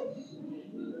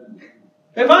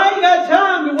 If I ain't got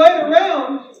time to wait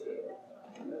around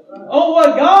on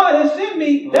what God has sent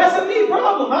me, that's a me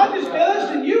problem. I just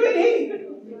listen, you and he.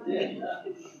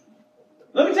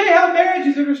 Let me tell you how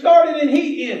marriages that are started in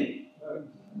heat end.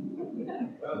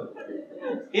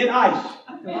 In ice.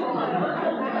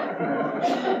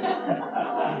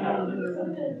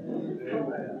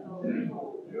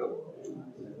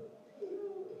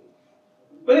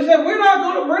 But he said, we're not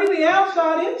going to bring the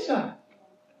outside inside.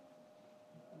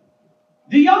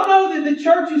 Do y'all know that the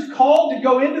church is called to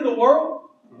go into the world?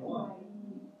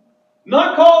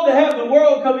 Not called to have the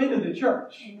world come into the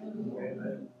church.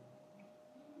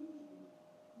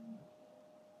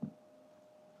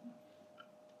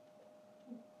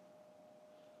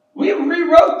 We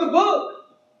rewrote the book.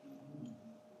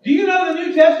 Do you know the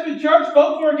New Testament church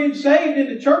folks weren't getting saved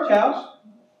in the church house?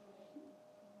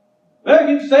 They were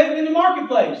getting saved in the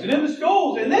marketplace and in the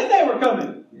schools, and then they were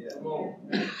coming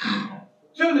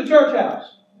to the church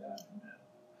house.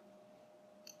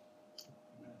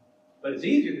 But it's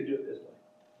easier to do it this way.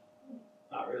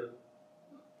 Not really.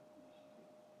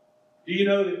 Do you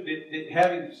know that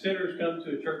having sinners come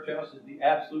to a church house is the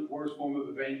absolute worst form of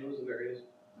evangelism there is?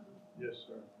 Yes,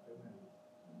 sir.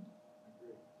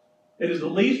 It is the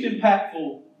least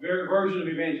impactful version of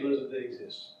evangelism that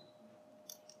exists.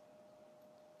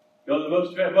 You know, the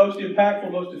most impactful,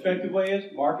 most effective way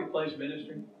is marketplace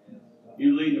ministry.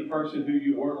 You lead the person who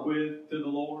you work with to the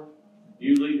Lord.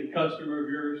 You lead the customer of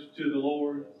yours to the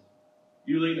Lord.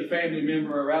 You lead a family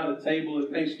member around a table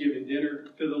at Thanksgiving dinner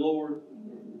to the Lord.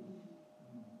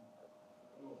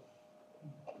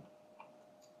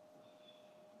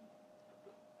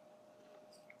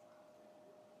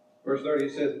 Verse 30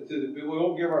 says, we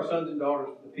won't give our sons and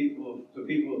daughters to the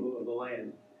people of the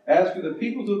land. As for the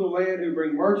peoples of the land who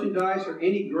bring merchandise or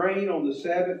any grain on the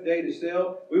Sabbath day to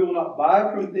sell, we will not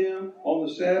buy from them on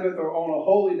the Sabbath or on a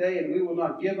holy day, and we will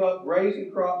not give up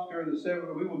raising crops during the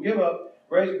seventh. We will give up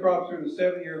raising crops during the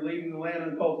 7th year, leaving the land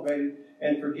uncultivated,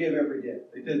 and forgive every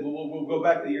debt. They said, we'll go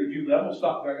back to the year of Jubilee. I'm going to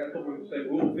stop there. I got a couple more to say.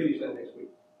 We'll finish that next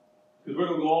week. Because we're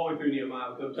going to go all the way through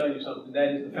Nehemiah. Because I'm telling you something.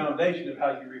 That is the foundation of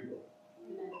how you rebuild.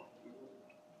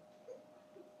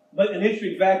 But an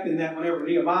interesting fact in that whenever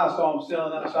Nehemiah saw him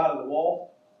standing outside of the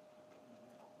wall,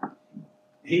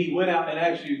 he went out and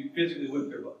actually physically whipped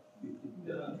their butt.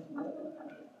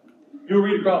 You'll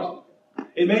read across it.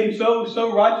 It made him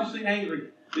so righteously angry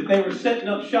that they were setting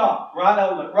up shop right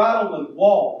on the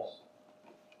walls.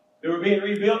 They were being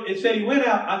rebuilt. It said he went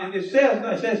out, and it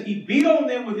says he beat on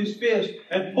them with his fist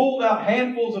and pulled out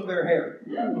handfuls of their hair.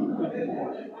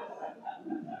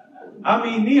 I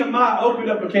mean, Nehemiah opened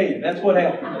up a can. That's what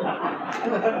happened.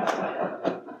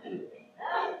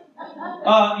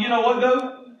 You know what,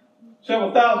 though?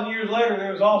 Several thousand years later,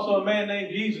 there was also a man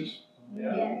named Jesus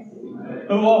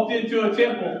who walked into a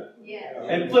temple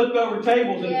and flipped over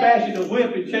tables and fashioned a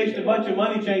whip and chased a bunch of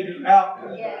money changers out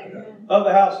of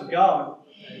the house of God.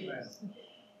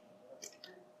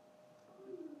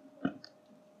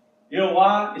 You know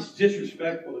why? It's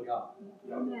disrespectful to God.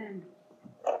 Amen.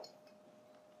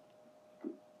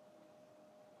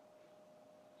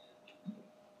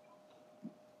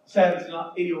 Sabbath's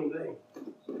not any old day.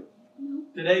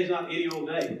 Today's not any old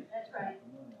day. That's right.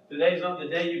 Today's not the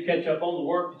day you catch up on the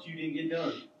work that you didn't get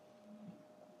done.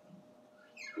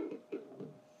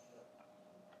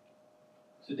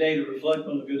 It's a day to reflect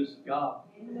on the goodness of God.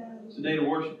 It's a day to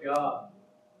worship God.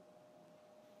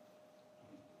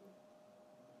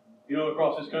 You know,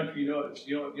 across this country, you know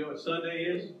what Sunday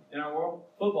is in our world?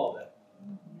 Football day.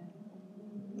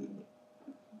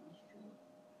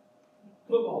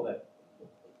 Football day.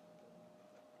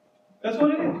 That's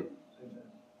what it is.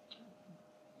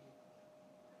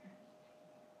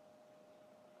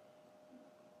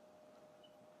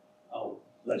 Oh,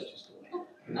 let's just go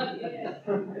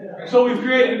ahead. So we've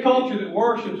created a culture that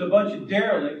worships a bunch of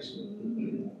derelicts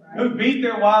who beat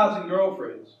their wives and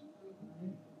girlfriends.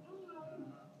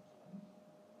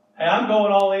 Hey, I'm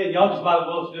going all in. Y'all just might as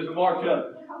well just march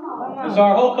up. Because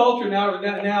our whole culture now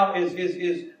is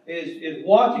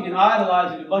watching and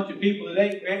idolizing a bunch of people that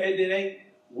ain't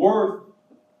worth.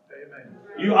 Amen.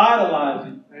 You idolize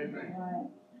it. Amen.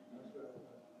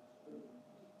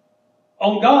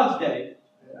 On God's day.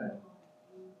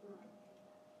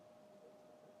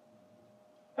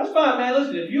 That's fine, man.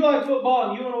 Listen, if you like football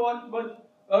and you want to watch a bunch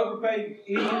of overpaid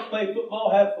idiots play football,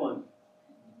 have fun.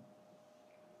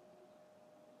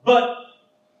 But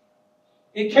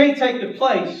it can't take the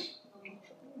place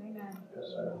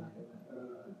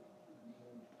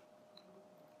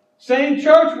same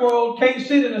church world can't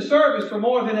sit in a service for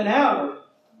more than an hour.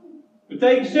 But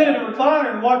they can sit in a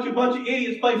recliner and watch a bunch of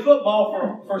idiots play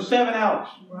football for 7 hours.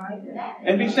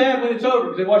 And be sad when it's over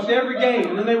because they watched every game.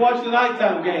 And then they watched the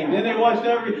nighttime game. And then they watched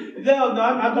every... No,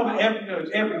 I'm talking about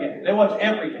every game. They watched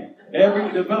every game.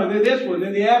 This one,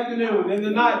 then the afternoon, then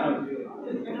the night one.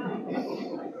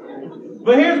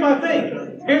 But here's my thing.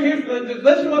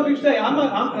 Listen to what you say. Like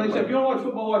I said, if you don't watch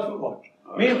football, watch football.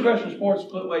 Me and professional sports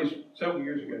split ways several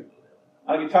years ago.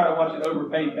 I get tired of watching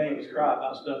overpaid babies cry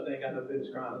about stuff they ain't got no business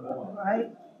crying about. Right?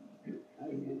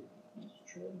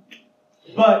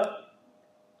 But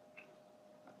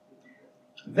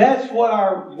that's what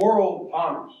our world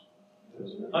honors.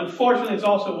 Unfortunately, it's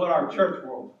also what our church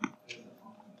world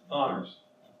honors.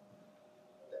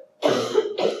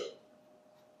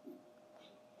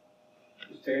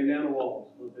 Just tearing down the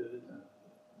walls a little bit at a time.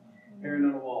 Tearing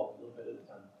down the walls a little bit at a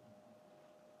time.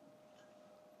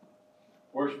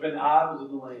 Worshiping the idols of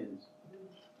the lands.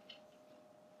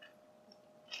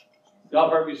 Y'all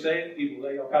heard me say it. People,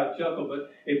 they all kind of chuckle,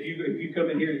 but if you come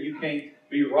in here and you can't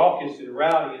be raucous and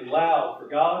rowdy and loud for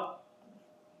God,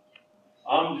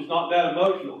 I'm just not that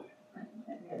emotional.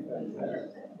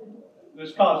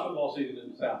 There's college football season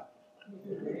in the South.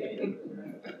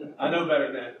 I know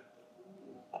better than that.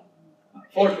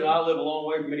 Fortunately, I live a long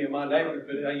way from many of my neighbors,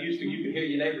 but you could hear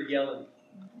your neighbor yelling.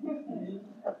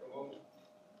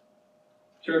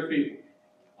 Church people,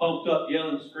 pumped up,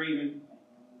 yelling, screaming.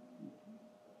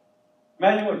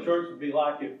 Imagine what church would be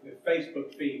like if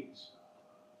Facebook feeds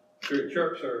during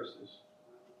church services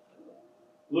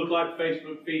look like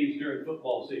Facebook feeds during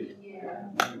football season.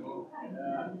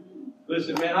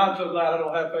 Listen, man, I'm so glad I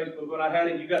don't have Facebook. When I had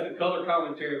it, you got the color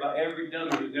commentary about every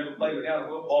dummy who's never played without a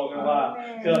football in their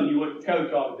life, telling you what the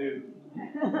coach ought to do.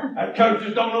 That coach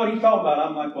just don't know what he's talking about.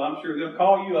 I'm like, well, I'm sure they'll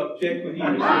call you up, check with you.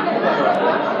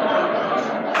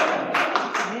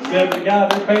 The guy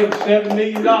they're paying $7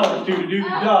 million to do the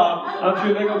job, I'm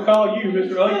sure they're going to call you,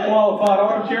 Mr. Unqualified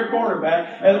Armchair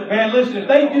Quarterback. And man, listen, if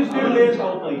they just do this,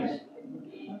 oh please.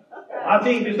 Our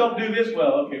team just don't do this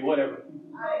well. Okay, whatever.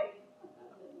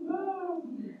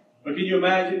 But can you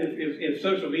imagine if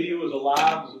social media was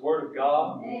alive as the Word of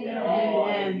God?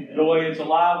 Amen. The way it's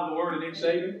alive with the Word of Nick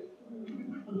Saban?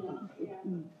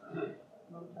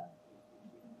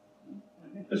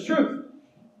 It's true.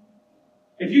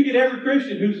 If you get every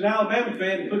Christian who's an Alabama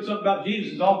fan to put something about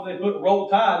Jesus as often as they put Roll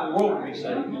Tide, the world would be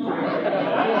saved.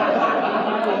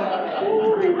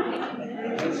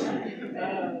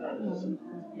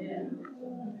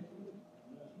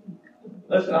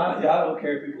 Listen, I don't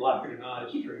care if people like it or not.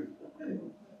 It's true.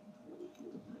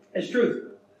 It's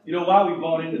true. You know why we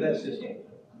bought into that system?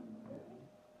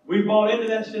 We bought into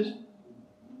that system.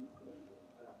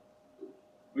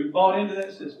 We bought into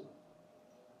that system.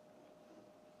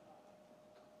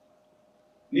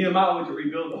 Nehemiah went to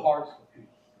rebuild the hearts of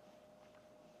people.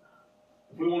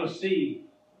 If we want to see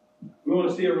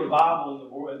a revival in the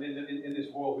world, in this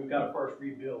world, we've got to first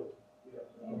rebuild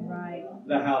Right.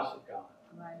 the house of God.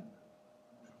 Right.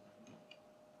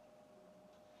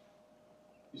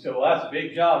 You say, well, that's a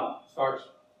big job. It starts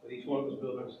with each one of us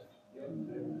building ourselves.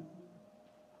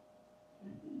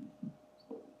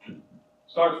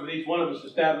 Starts with each one of us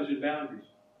establishing boundaries.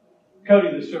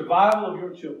 Cody, the survival of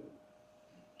your children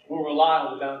will rely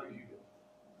on the boundaries you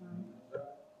build.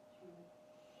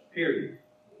 Period.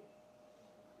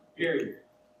 Period.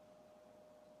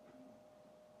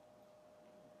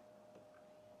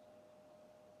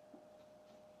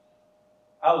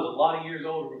 I was a lot of years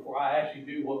older before I actually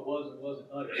knew what was and wasn't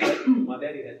unacceptable. My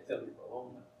daddy had to tell me for a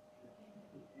long time.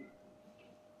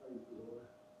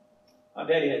 My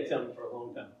daddy had to tell me for a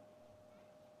long time.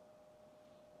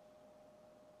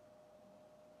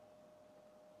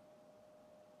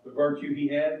 The virtue he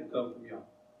had will come from y'all.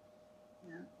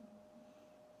 Yeah.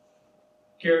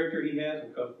 Character he has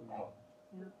will come from y'all.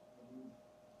 Yeah.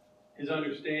 His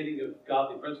understanding of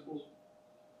godly principles.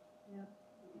 Yeah.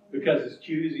 Because as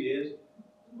cute as he is,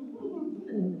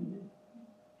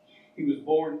 he was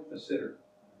born a sinner.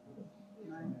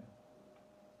 Right.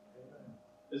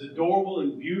 As adorable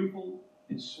and beautiful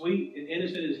and sweet and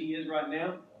innocent as he is right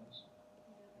now,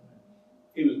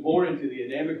 he was born into the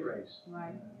Adamic race.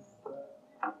 Right.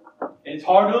 And it's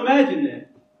hard to imagine that.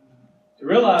 To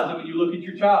realize that when you look at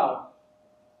your child.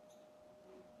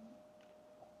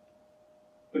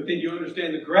 But then you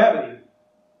understand the gravity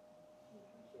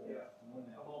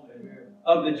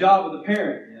of the job of the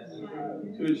parent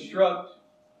to instruct,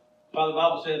 while the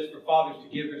Bible says for fathers to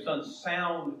give their sons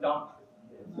sound doctrine.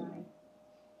 Right.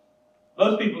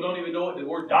 Most people don't even know what the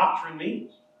word doctrine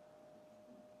means.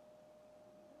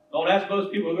 Don't ask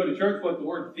most people who go to church what the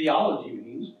word theology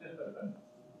means.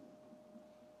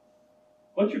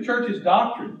 What's your church's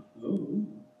doctrine? What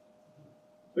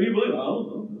do you believe? I don't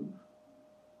know.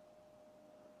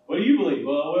 What do you believe?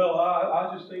 Well,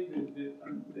 I just think that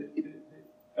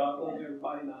God loves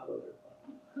everybody and I love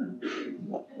everybody.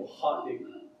 Well, hot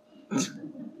diggity.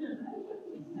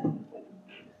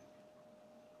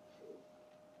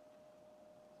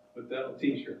 Put that on a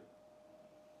t-shirt.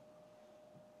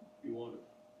 If you want it.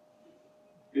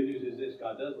 Good news is this: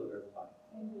 God does love everybody.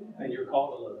 And you're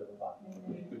called to love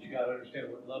everybody. But you got to understand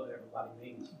what loving everybody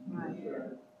means. Right.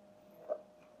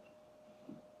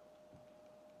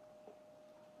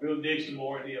 We'll dig some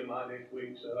more in Nehemiah next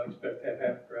week, so I expect to have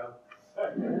half the crowd.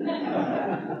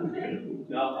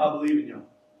 No, I believe in y'all.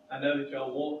 I know that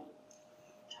y'all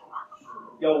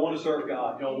want to serve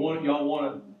God. Y'all want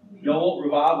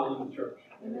revival in the church.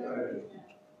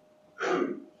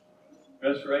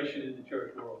 Restoration in the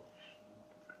church world.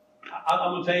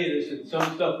 I'm going to tell you this, and some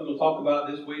stuff we're going to talk about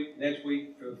this week, next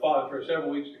week, for several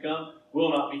weeks to come,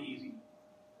 will not be easy.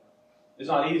 It's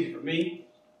not easy for me.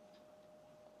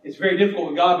 It's very difficult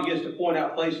when God begins to point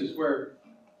out places where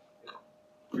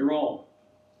you're wrong.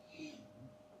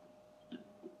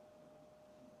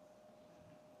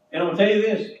 And I'm going to tell you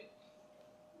this.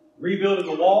 Rebuilding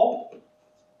the wall,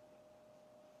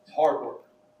 it's hard work.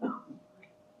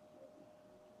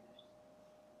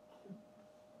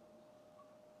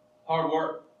 Hard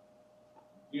work.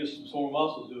 You get some sore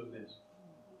muscles doing this.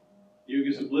 You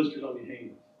get some blisters on your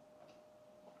hands.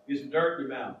 You get some dirt in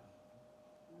your mouth.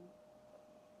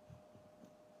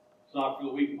 It's not for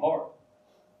the weak of heart.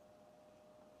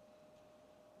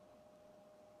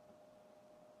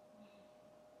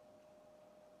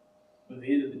 But at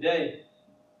the end of the day,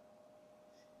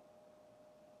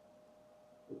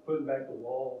 we're putting back the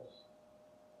walls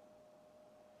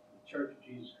of the Church of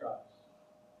Jesus Christ.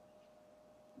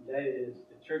 And that is,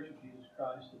 the Church of Jesus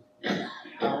Christ is the most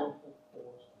powerful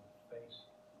force on the face.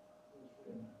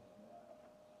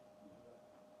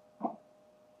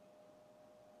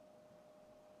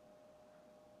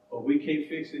 But we can't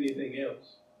fix anything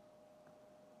else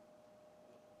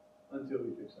until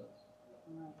we fix us.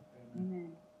 Right.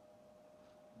 Amen.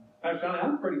 Pastor Johnny,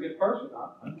 I'm a pretty good person.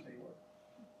 I'm tell you what.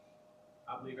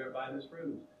 I believe everybody in this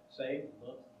room is saved and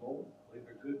loves the Lord. I believe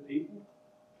they're good people.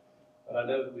 But I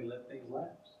know that we let things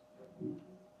lapse.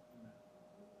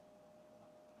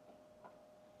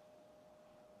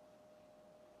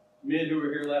 Men who were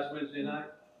here last Wednesday night,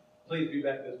 please be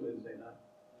back this Wednesday night.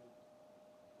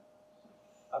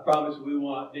 I promise we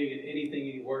will not dig into anything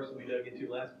any worse than we dug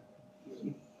into last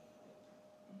week.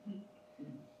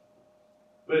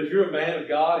 But if you're a man of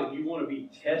God and you want to be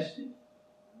tested,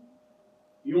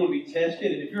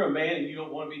 and if you're a man and you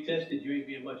don't want to be tested, you ain't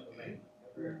being much of a man.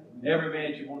 Every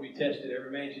man should want to be tested.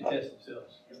 Every man should test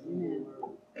themselves.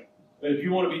 But if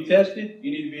you want to be tested,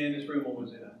 you need to be in this room on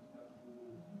Wednesday night.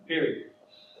 Period.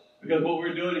 Because what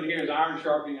we're doing in here is iron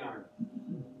sharpening iron.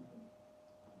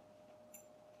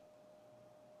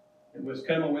 And what's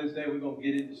coming on Wednesday, we're going to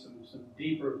get into some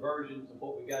deeper versions of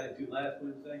what we got into last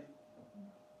Wednesday.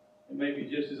 It may be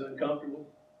just as uncomfortable.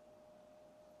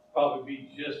 Probably be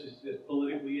just as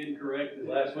politically incorrect as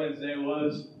last Wednesday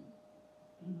was.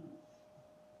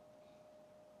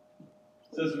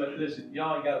 So listen,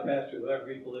 y'all ain't got a pastor who'll ever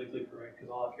be politically correct because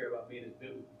all I care about being is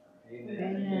biblically correct.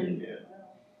 Amen. Yeah.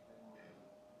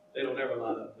 They don't ever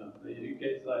line up. No. You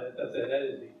can't say that. That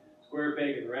is the square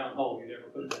peg in the round hole. You never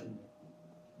put that in there.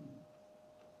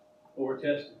 But we're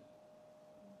testing.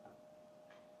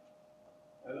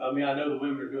 I mean, I know the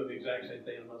women are doing the exact same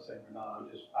thing. I'm not saying they're not.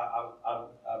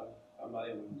 I'm not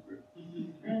in women's group.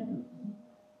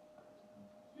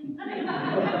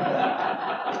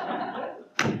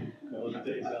 No, let me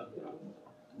tell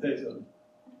you something.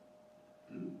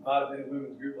 Might have been in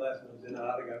women's group last Wednesday night.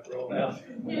 I'd have got rolled out.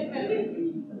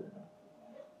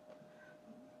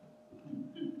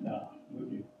 No, would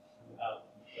you? Out.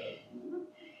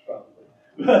 Probably.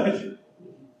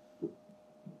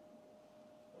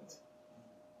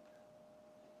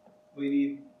 But we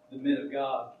need the men of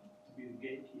God to be the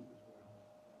gatekeepers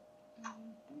of our home.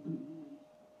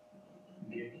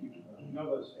 Gatekeepers of our home.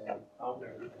 Nobody's saying, I'll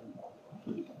never come.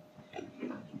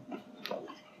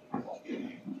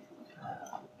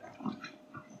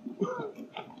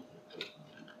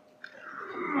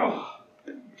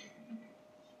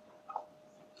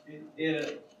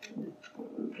 It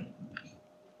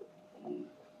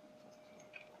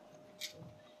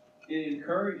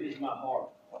encourages my heart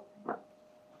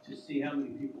to see how many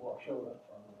people are showing up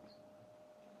for our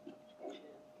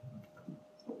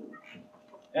Wednesday.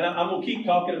 And I'm going to keep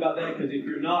talking about that because if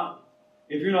you're not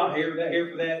here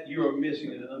for that, you are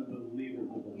missing an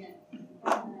unbelievable blessing.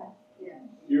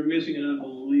 You're missing an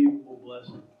unbelievable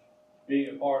blessing. Being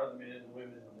a part of the men and the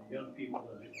women and the young people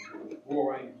and the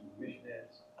War Rangers and the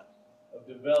missionaries of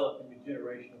developing a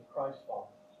generation of Christ followers.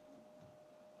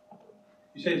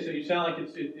 You say, so you sound like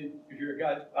if you're a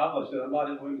guy, I'm not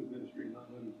in women's ministry, not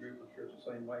in women's group, I'm sure it's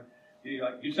the same way.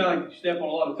 You sound like you step on a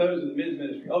lot of toes in the men's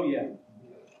ministry. Oh yeah.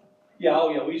 Yeah, oh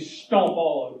yeah, we stomp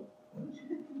all over.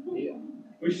 Yeah.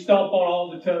 We stomp on all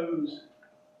the toes.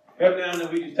 Every now and then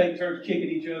we just take turns kicking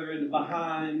each other in the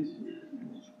behind.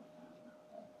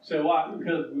 So why?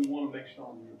 Because we want to make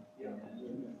strong men.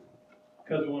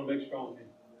 Because we want to make strong men.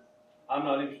 I'm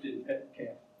not interested in petting the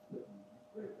cat.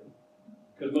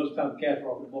 Because most of the time the cat's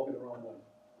walking the wrong way.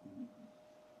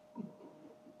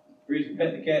 The reason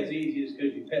petting the cat's easy is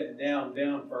because you pet it down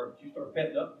first. You start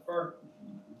petting up the fur.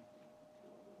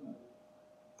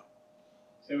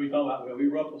 So we talking about, well, we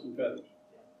ruffle some feathers.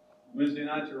 Wednesday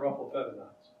nights are ruffle feather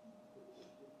nights.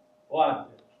 Why?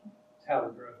 It's how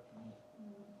we grow.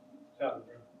 It's how we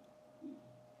grow.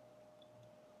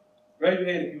 Raise your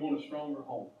hand if you want a stronger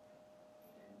home.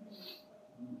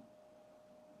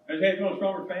 Raise your hand if you want a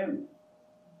stronger family.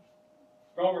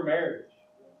 Stronger marriage.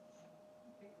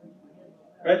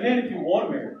 Raise your hand if you want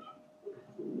a marriage.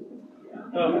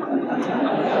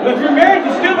 But if you're married,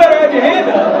 you still better have your hand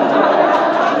up.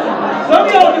 Some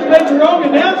of y'all just made the wrong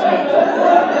announcement.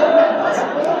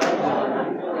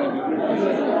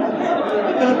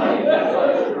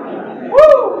 Woo!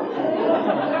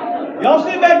 Y'all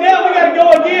sit back down. We got to go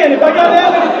again. If I got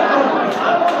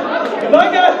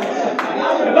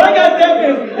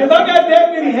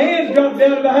that many hands dropped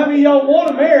down about how many of y'all want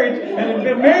a marriage, and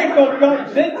the married folks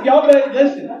y'all better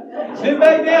listen. Sit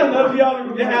back down. Those of y'all are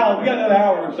out. We got another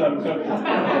hour or something. So.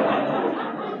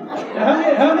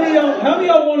 How many of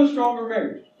y'all want a stronger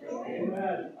marriage?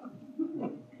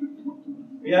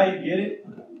 You know how you get it?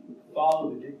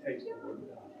 Follow the dictates of the Word of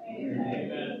God.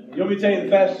 Amen. You want me to tell you the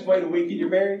fastest way to weaken your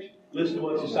marriage? Listen to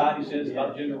what society says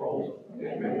about gender roles.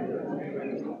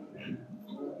 Amen.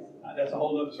 That's a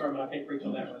whole other sermon. I can't preach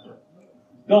on that right now.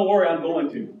 Don't worry, I'm going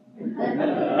to.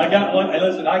 I got one. Hey,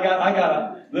 listen,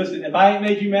 listen, if I ain't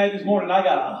made you mad this morning, I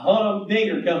got a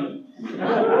humdinger coming.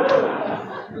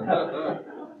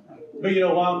 But you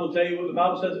know why I'm going to tell you what the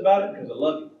Bible says about it? Because I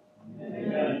love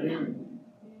you.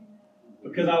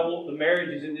 Because I want the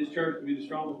marriages in this church to be the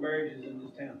strongest marriages in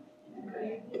this town.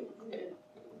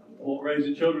 I want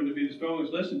raising children to be the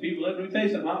strongest. Listen, people, let me tell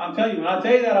you something. I'm telling you, when I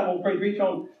tell you that I'm going to preach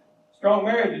on strong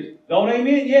marriages, don't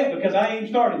amen yet because I ain't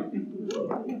started.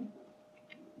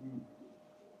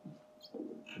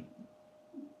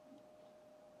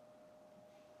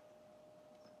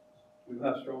 We'll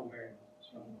have strong marriages,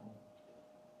 strong homes,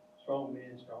 strong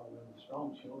men, strong women,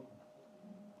 strong children.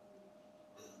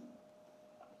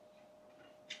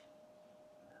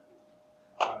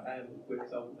 All right, I am a little quick,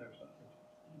 so I will never stop.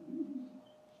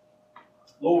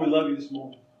 Lord, we love you this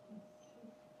morning.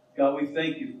 God, we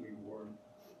thank you for your word.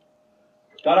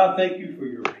 God, I thank you for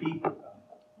your people, God.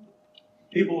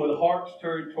 People with hearts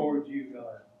turned towards you,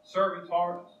 God. Servants'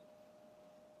 hearts.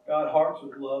 God, hearts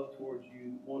with love towards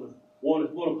you. Want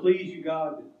to please you,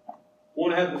 God.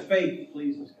 Want to have the faith that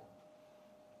pleases God.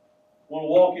 Want to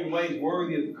walk in ways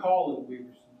worthy of the calling we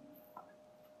receive.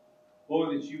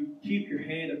 Lord, that you keep your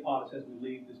hand upon us as we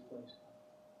leave this place.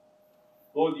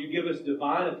 Lord, you give us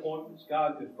divine appointments,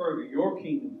 God, to further your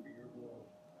kingdom for your glory.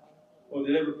 Lord,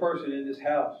 that every person in this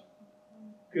house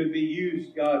could be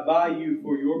used, God, by you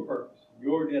for your purpose,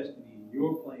 your destiny, and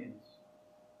your plans.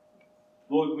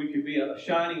 Lord, we could be a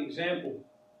shining example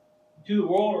to the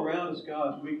world around us,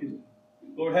 God. We can,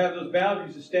 Lord, have those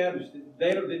boundaries established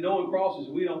that no one crosses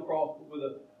and we don't cross, but with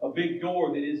a big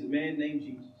door that is a man named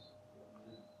Jesus.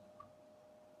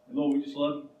 And Lord, we just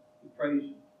love you. We praise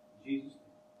you. In Jesus' name.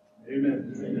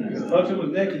 Amen. Touch him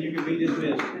with neck and you can be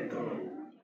dismissed.